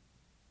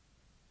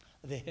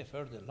 They have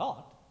heard a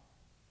lot.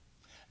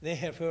 They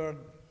have heard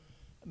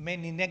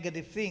many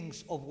negative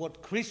things of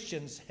what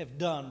Christians have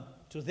done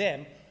to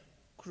them,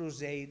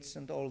 crusades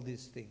and all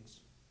these things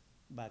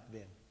back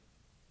then.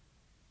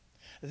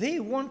 They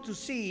want to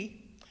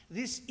see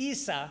this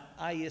Isa,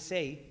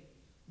 I-S-A,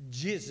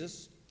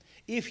 Jesus,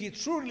 if he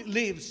truly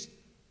lives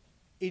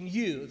in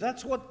you.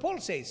 That's what Paul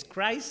says,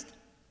 Christ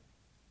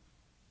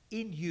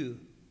in you.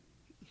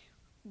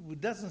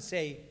 It doesn't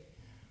say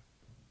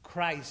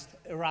Christ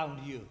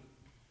around you.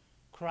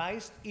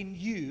 Christ in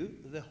you,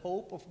 the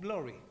hope of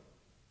glory.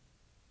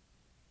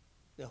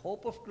 The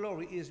hope of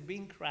glory is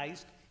being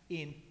Christ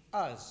in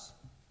us.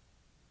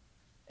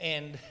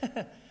 And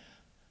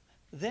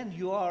then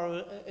you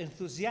are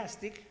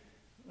enthusiastic.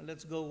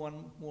 Let's go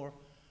one more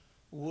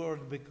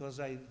word,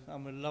 because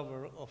I'm a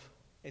lover of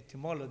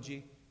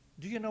etymology.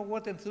 Do you know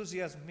what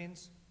enthusiasm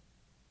means?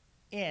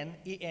 En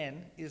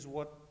is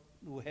what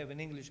we have in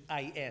English,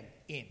 I-N,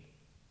 in.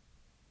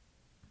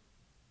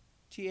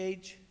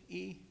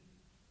 T-H-E,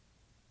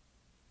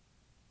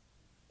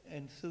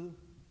 enthu,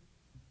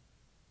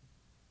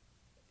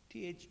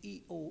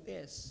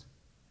 T-H-E-O-S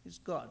is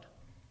God.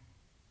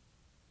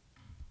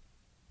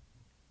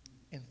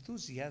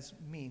 Enthusiasm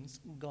means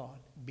God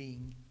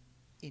being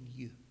in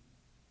you.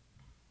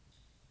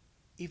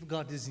 If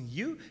God is in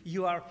you,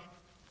 you are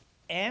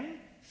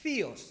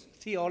theos,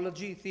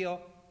 theology,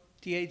 theo,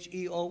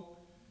 T-H-E-O.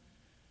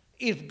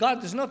 If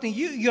God is not in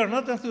you, you're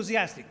not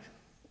enthusiastic.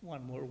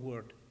 One more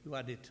word, you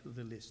add it to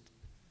the list.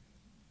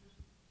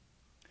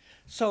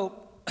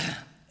 So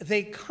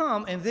they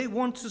come and they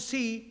want to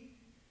see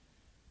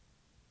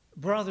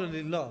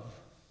brotherly love.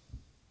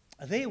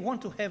 They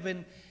want to have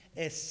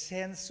a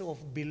sense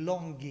of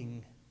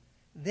belonging.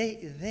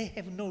 They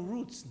have no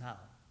roots now.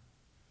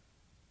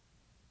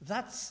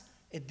 That's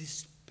a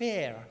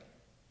despair.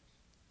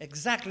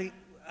 Exactly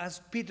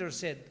as Peter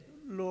said,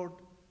 Lord,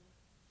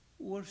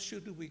 where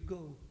should we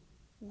go?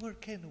 Where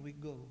can we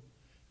go?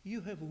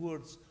 You have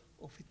words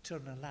of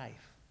eternal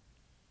life.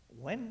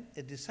 When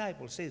a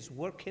disciple says,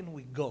 where can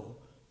we go?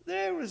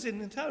 There is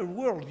an entire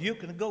world you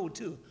can go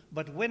to.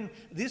 But when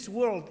this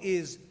world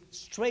is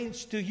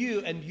strange to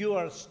you and you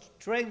are a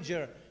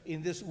stranger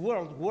in this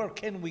world, where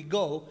can we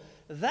go?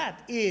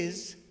 That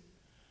is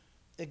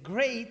a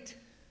great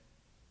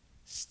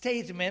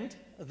statement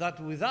that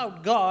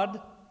without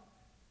God,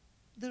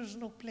 there's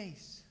no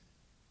place.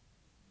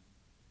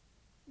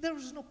 There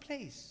is no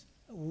place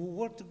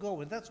where to go.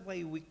 And that's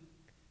why we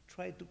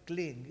try to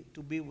cling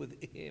to be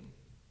with Him.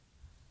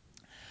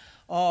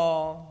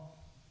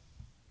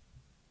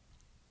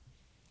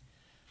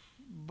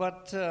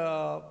 But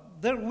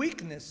their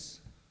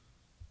weakness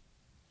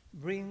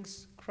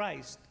brings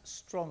Christ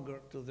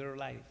stronger to their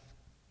life,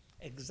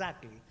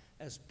 exactly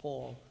as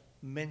Paul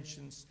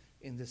mentions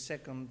in the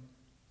second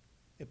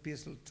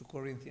epistle to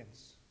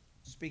Corinthians,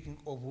 speaking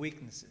of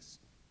weaknesses.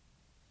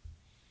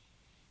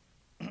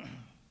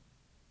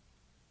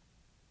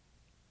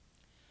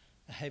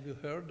 Have you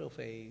heard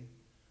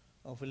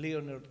of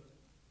Leonard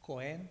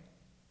Cohen,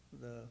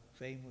 the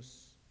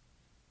famous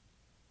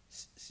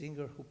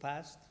singer who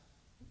passed?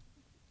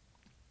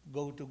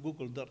 Go to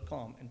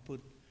google.com and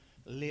put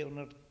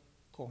Leonard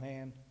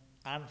Cohen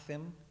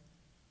anthem,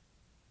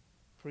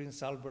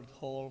 Prince Albert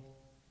Hall,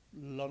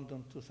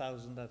 London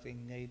 2000, I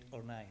think 8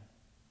 or 9.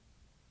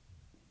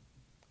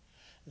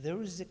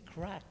 There is a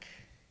crack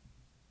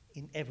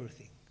in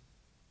everything,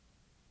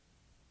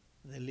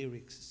 the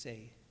lyrics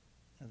say,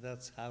 and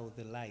that's how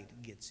the light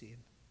gets in.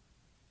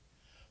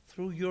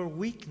 Through your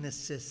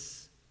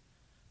weaknesses,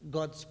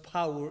 God's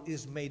power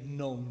is made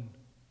known.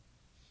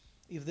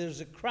 If there's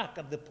a crack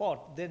at the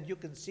pot, then you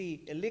can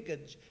see a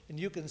leakage and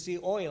you can see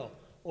oil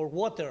or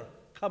water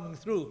coming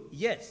through.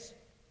 Yes.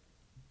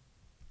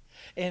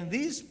 And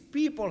these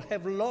people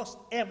have lost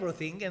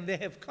everything and they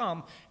have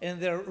come and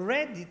they're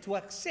ready to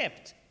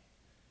accept.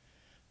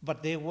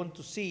 But they want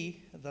to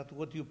see that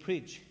what you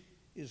preach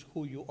is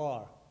who you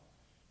are.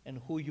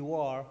 And who you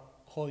are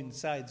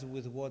coincides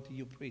with what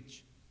you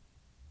preach.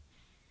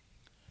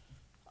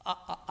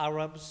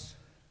 Arabs,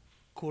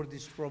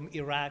 Kurdish from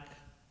Iraq,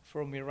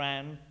 from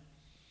Iran,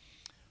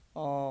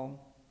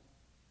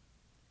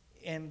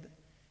 and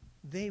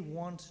they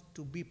want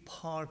to be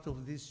part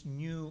of this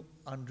new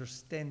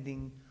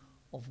understanding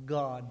of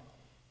God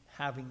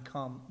having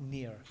come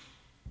near.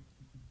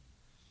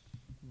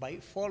 By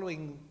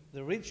following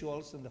the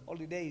rituals and the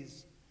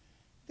holidays,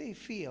 they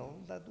feel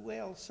that,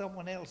 well,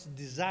 someone else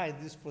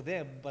designed this for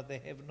them, but they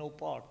have no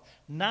part.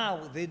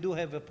 Now they do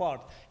have a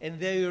part, and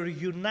they are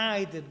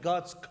united.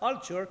 God's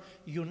culture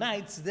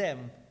unites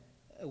them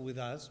with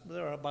us.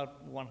 There are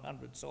about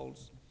 100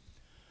 souls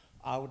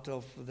out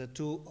of the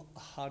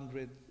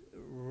 200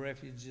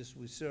 refugees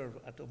we serve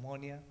at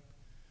Omonia.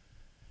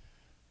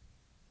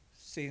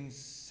 Since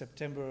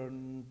September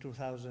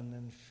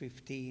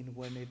 2015,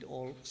 when it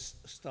all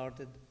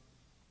started.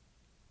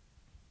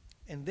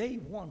 And they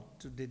want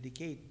to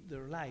dedicate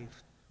their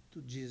life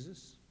to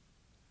Jesus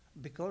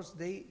because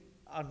they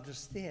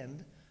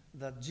understand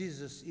that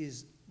Jesus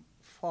is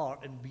far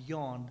and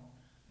beyond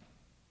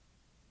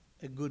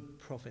a good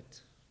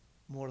prophet,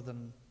 more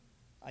than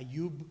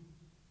Ayub,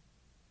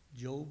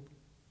 Job,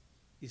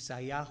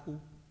 Isaiah,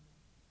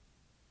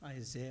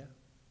 Isaiah,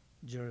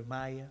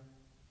 Jeremiah,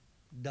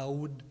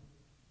 Daud,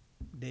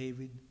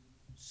 David,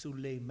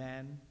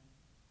 Suleiman,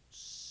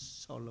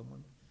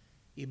 Solomon,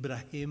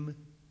 Ibrahim,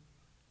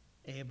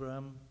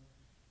 Abraham,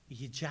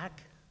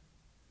 Isaac,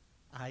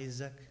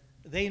 Isaac.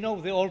 They know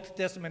the Old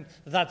Testament.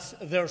 That's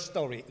their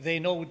story. They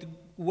know it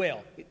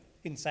well,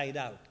 inside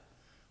out.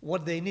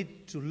 What they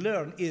need to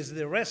learn is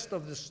the rest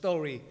of the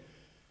story,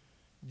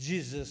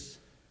 Jesus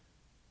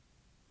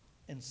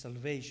and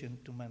salvation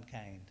to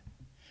mankind.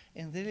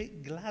 And they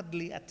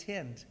gladly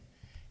attend,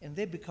 and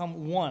they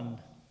become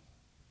one.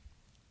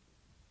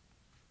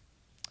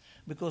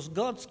 Because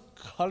God's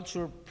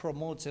culture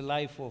promotes a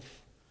life of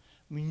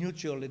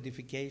mutual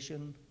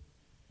edification,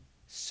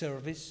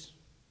 service,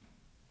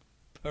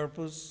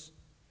 purpose,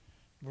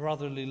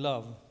 brotherly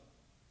love.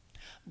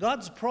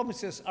 God's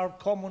promises are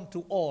common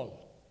to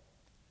all,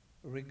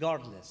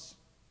 regardless,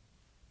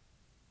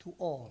 to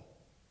all.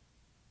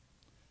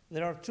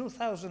 There are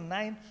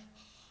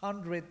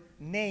 2,900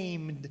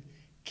 named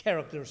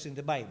characters in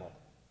the Bible,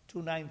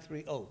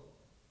 2930,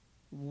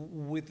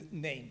 with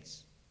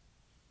names.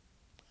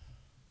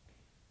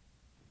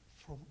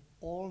 From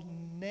all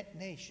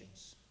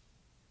nations,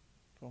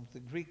 from the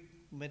Greek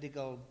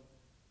medical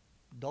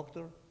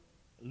doctor,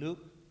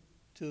 Luke,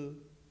 to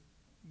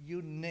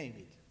you name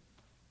it.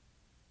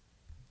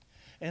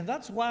 And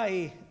that's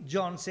why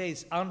John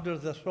says, under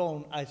the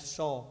throne I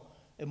saw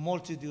a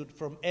multitude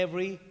from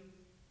every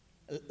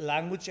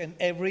language and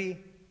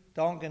every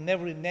tongue and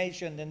every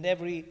nation and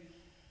every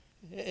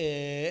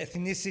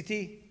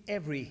ethnicity,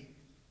 every.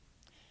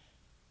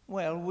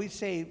 Well, we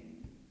say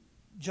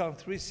John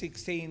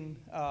 3:16,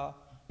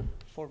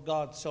 for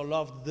God so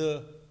loved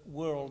the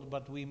world,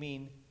 but we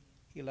mean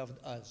he loved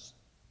us,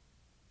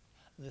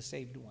 the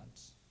saved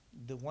ones,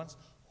 the ones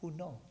who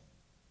know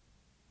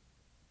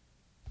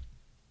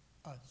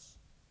us.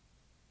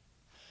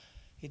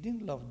 He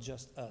didn't love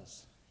just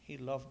us. He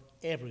loved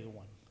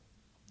everyone,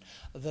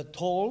 the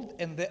told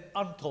and the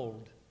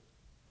untold.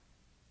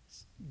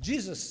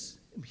 Jesus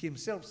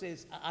himself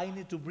says, I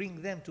need to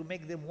bring them to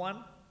make them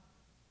one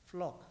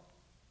flock.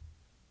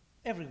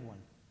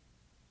 Everyone.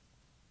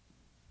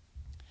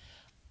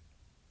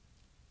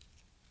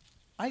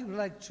 I would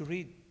like to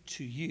read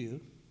to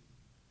you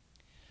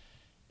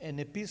an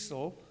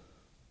epistle.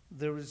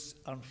 There is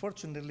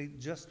unfortunately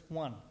just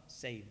one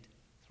saved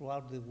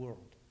throughout the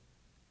world.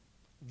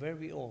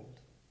 Very old,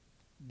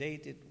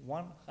 dated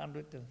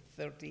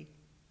 130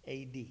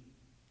 AD.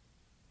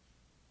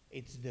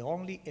 It's the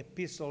only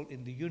epistle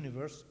in the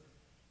universe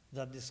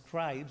that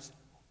describes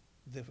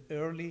the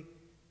early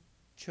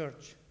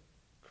church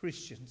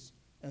Christians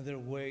and their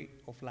way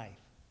of life.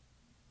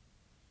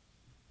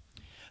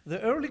 The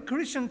early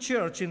Christian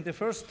church in the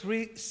first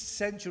 3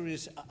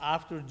 centuries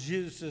after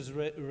Jesus'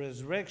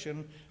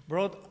 resurrection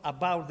brought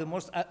about the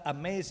most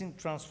amazing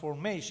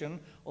transformation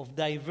of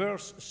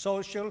diverse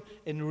social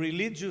and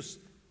religious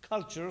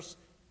cultures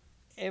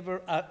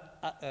ever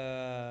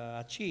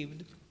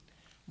achieved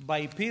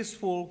by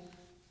peaceful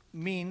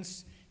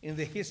means in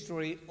the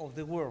history of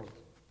the world.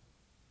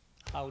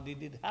 How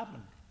did it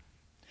happen?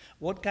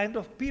 What kind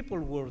of people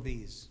were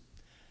these?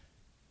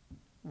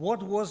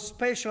 What was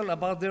special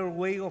about their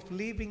way of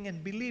living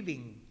and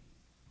believing?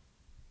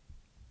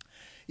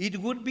 It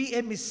would be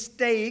a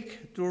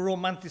mistake to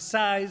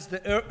romanticize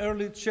the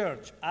early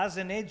church as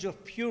an age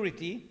of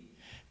purity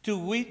to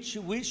which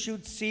we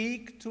should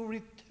seek to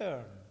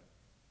return.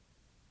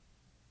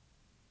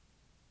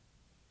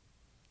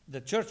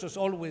 The churches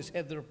always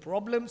had their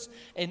problems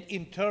and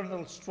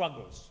internal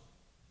struggles,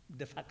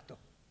 de facto,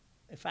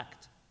 a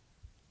fact.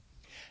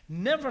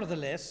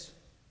 Nevertheless,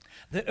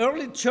 the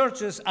early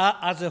churches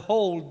as a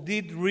whole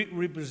did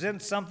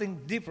represent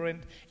something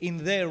different in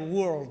their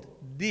world.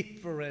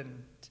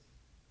 Different.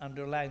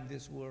 Underline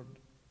this word,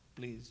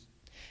 please.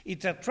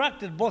 It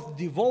attracted both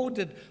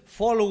devoted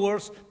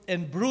followers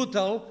and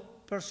brutal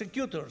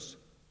persecutors.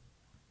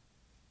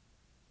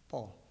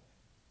 Paul.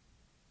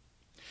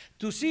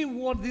 To see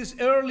what these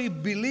early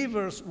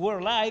believers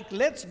were like,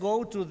 let's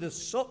go to the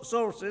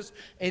sources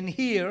and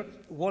hear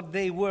what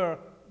they were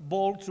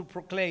bold to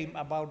proclaim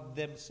about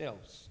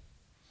themselves.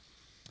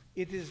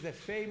 It is the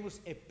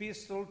famous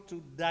epistle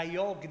to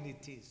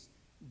Diognetus,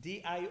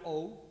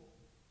 D-I-O,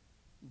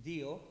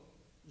 Dio,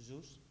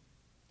 Zeus,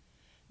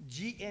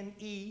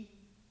 G-N-E-T-E-S,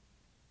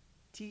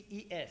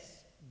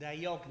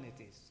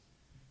 Diognetus,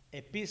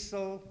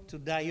 epistle to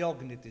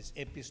Diognetus,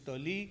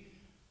 epistoli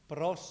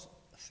pros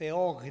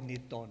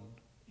Theogniton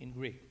in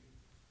Greek.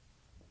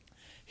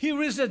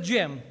 Here is a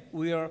gem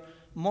we are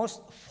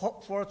most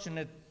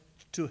fortunate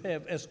to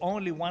have, as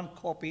only one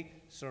copy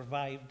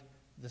survived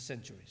the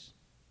centuries.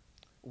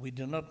 We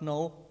do not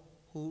know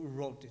who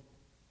wrote it.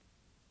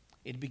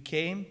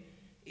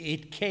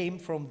 It came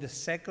from the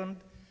 2nd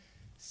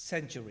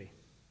century.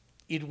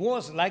 It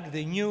was like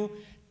the New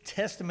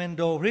Testament,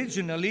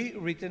 originally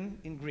written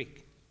in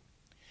Greek.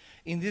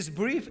 In this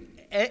brief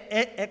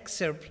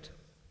excerpt,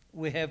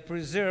 we have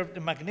preserved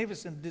a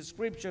magnificent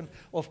description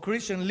of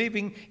Christian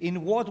living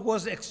in what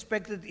was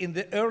expected in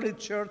the early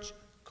church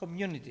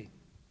community.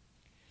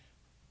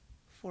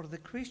 For the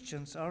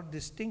Christians are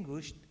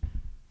distinguished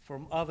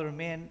from other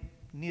men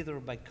neither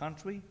by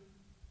country,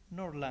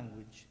 nor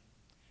language,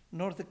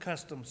 nor the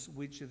customs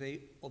which they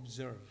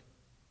observe.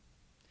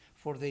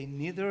 For they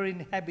neither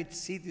inhabit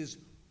cities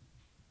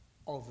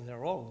of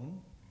their own,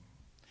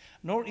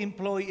 nor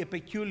employ a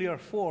peculiar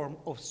form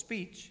of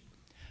speech,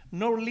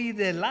 nor lead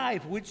a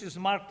life which is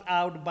marked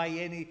out by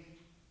any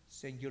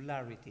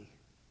singularity.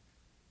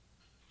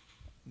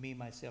 Me,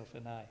 myself,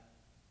 and I.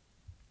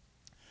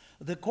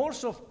 The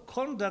course of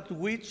conduct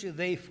which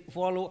they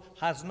follow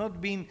has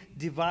not been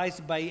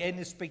devised by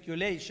any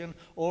speculation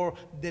or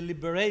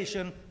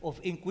deliberation of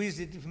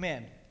inquisitive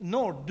men,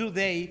 nor do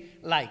they,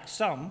 like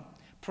some,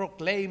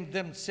 proclaim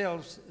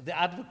themselves the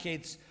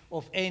advocates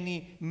of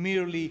any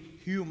merely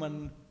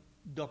human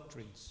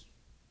doctrines.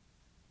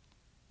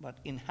 But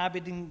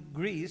inhabiting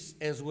Greece,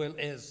 as well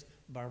as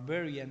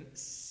barbarian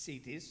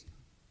cities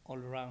all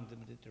around the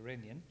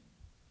Mediterranean,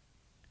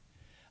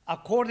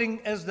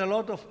 according as the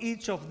lot of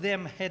each of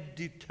them had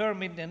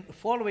determined, and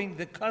following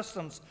the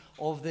customs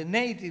of the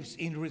natives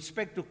in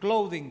respect to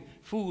clothing,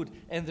 food,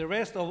 and the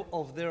rest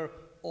of their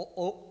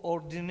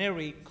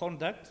ordinary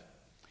conduct,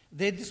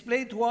 they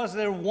displayed to us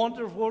their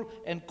wonderful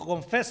and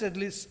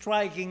confessedly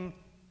striking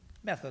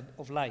method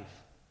of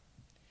life.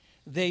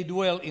 They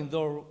dwell in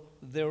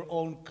their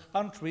own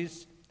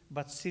countries,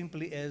 but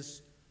simply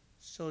as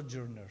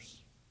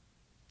sojourners.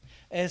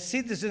 As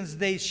citizens,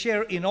 they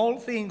share in all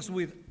things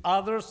with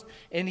others,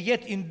 and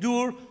yet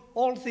endure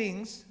all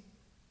things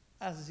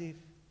as if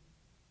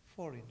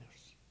foreigners.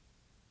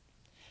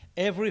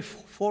 Every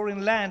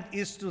foreign land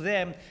is to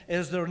them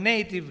as their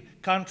native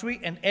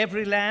country, and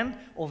every land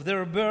of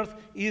their birth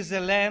is a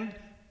land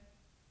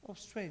of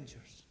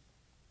strangers.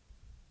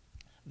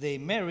 They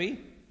marry,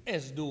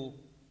 as do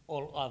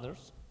all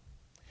others.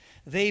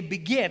 They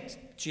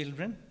beget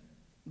children,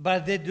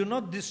 but they do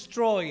not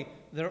destroy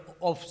their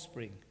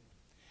offspring.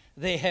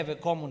 They have a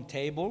common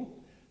table,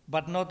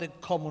 but not a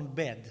common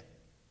bed.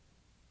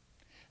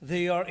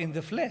 They are in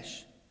the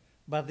flesh,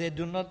 but they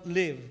do not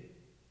live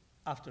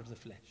after the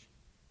flesh.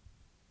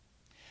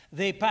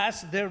 They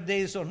pass their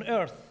days on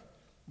earth,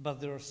 but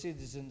they are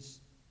citizens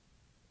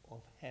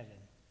of heaven.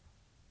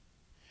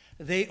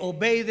 They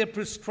obey the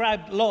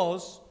prescribed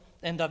laws,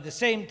 and at the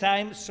same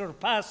time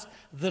surpass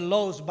the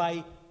laws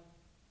by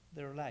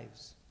their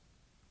lives.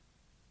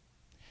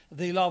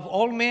 They love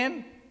all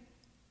men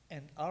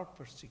and are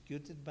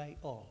persecuted by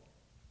all.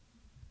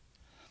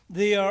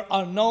 They are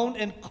unknown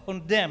and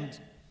condemned.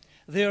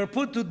 They are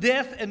put to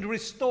death and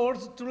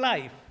restored to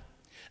life.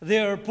 They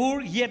are poor,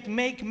 yet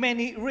make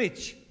many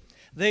rich.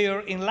 They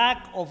are in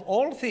lack of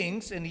all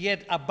things, and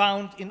yet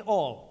abound in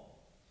all.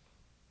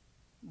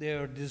 They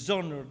are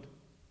dishonored,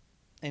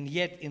 and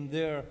yet in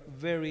their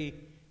very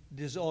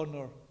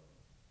dishonor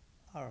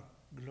are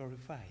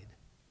glorified.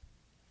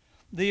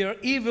 They are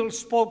evil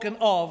spoken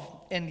of,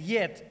 and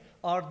yet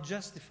are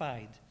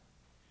justified.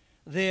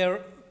 They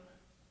are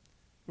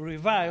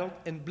reviled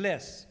and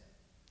blessed.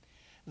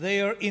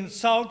 They are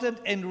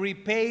insulted and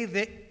repay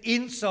the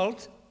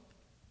insult,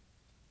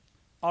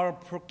 are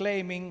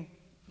proclaiming,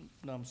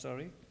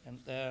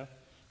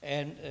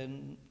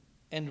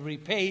 and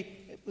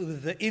repay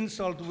the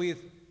insult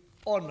with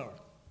honor.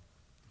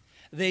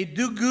 They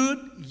do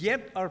good,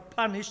 yet are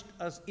punished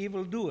as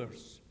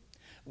evildoers.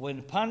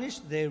 When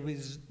punished, they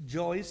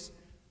rejoice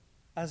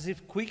as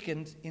if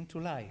quickened into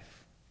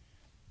life.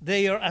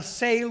 They are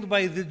assailed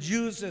by the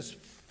Jews as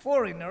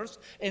foreigners,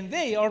 and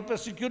they are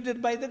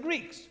persecuted by the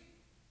Greeks.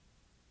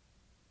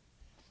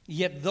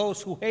 Yet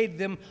those who hate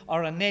them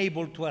are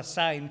unable to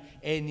assign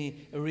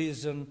any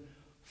reason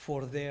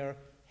for their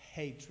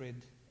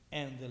hatred.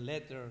 And the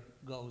letter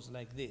goes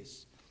like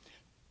this.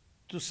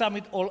 To sum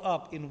it all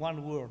up in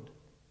one word,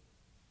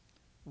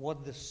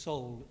 what the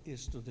soul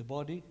is to the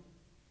body,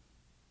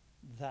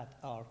 that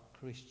are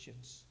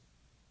Christians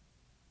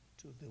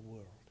to the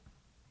world.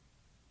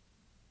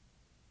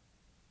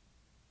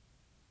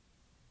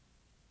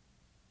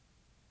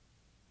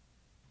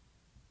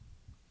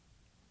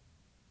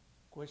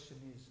 Question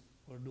is,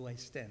 where do I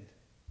stand?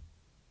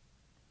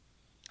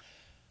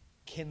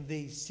 Can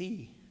they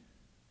see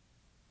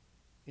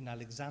in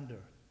Alexander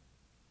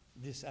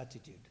this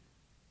attitude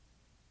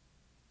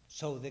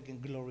so they can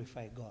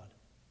glorify God?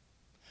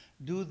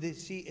 Do they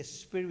see a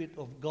spirit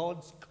of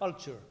God's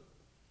culture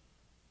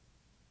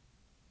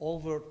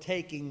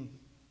overtaking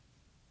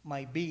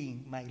my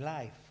being, my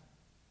life?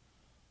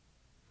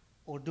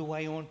 Or do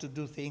I want to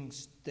do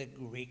things the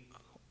Greek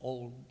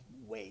old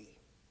way?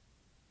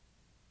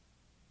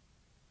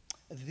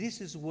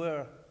 This is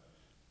where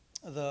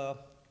the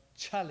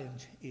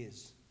challenge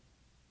is.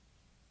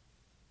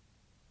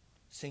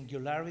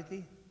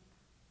 Singularity,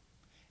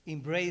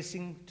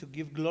 embracing to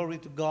give glory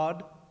to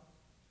God,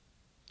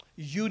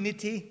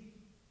 unity.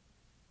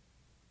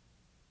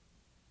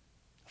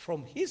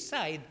 From his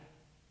side,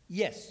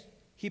 yes,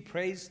 he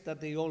prays that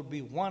they all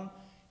be one.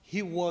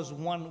 He was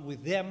one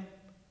with them.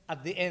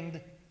 At the end,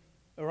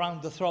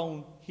 around the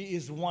throne, he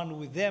is one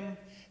with them.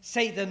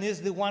 Satan is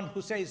the one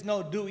who says,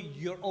 no, do it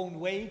your own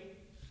way.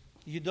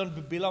 You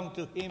don't belong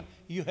to him.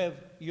 You have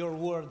your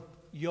word,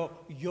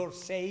 your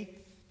say.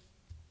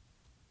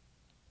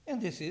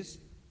 And this is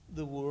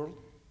the world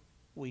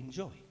we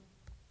enjoy.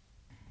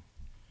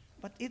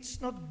 But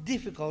it's not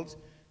difficult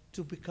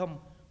to become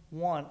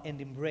one and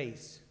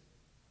embrace.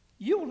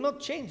 You will not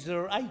change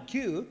their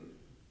IQ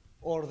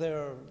or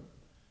their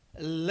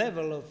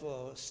level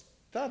of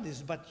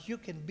studies, but you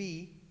can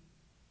be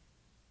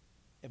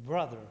a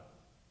brother,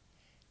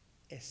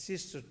 a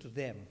sister to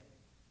them.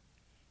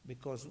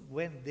 Because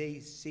when they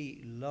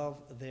see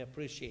love, they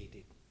appreciate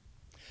it.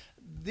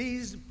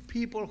 These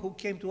people who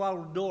came to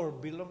our door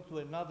belong to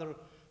another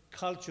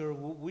culture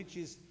which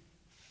is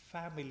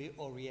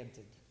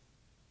family-oriented.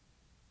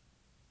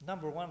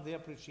 Number one, they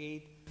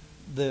appreciate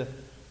the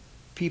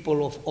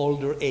people of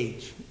older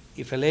age.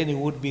 If Eleni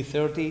would be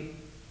 30,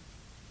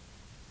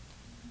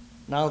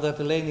 now that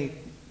Eleni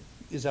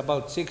is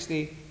about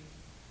 60,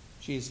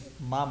 she's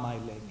Mama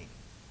Eleni,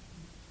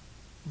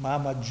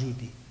 Mama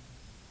Judy.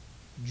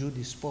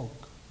 Judy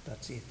spoke,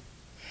 that's it.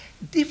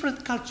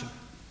 Different culture.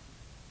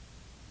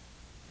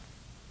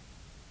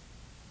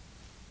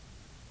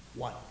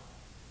 One,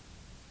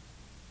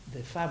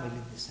 the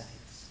family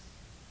decides.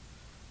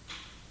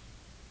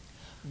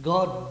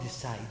 God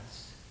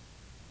decides.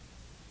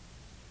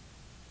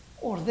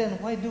 Or then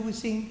why do we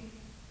sing,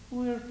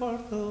 we're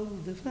part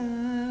of the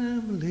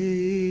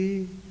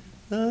family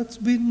that's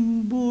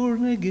been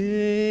born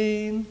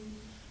again?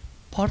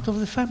 Part of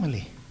the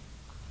family.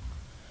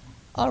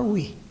 Are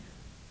we?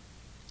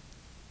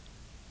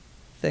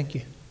 Thank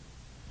you.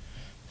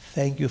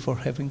 Thank you for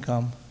having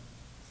come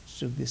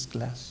to this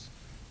class.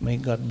 May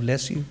God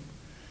bless you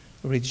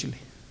richly.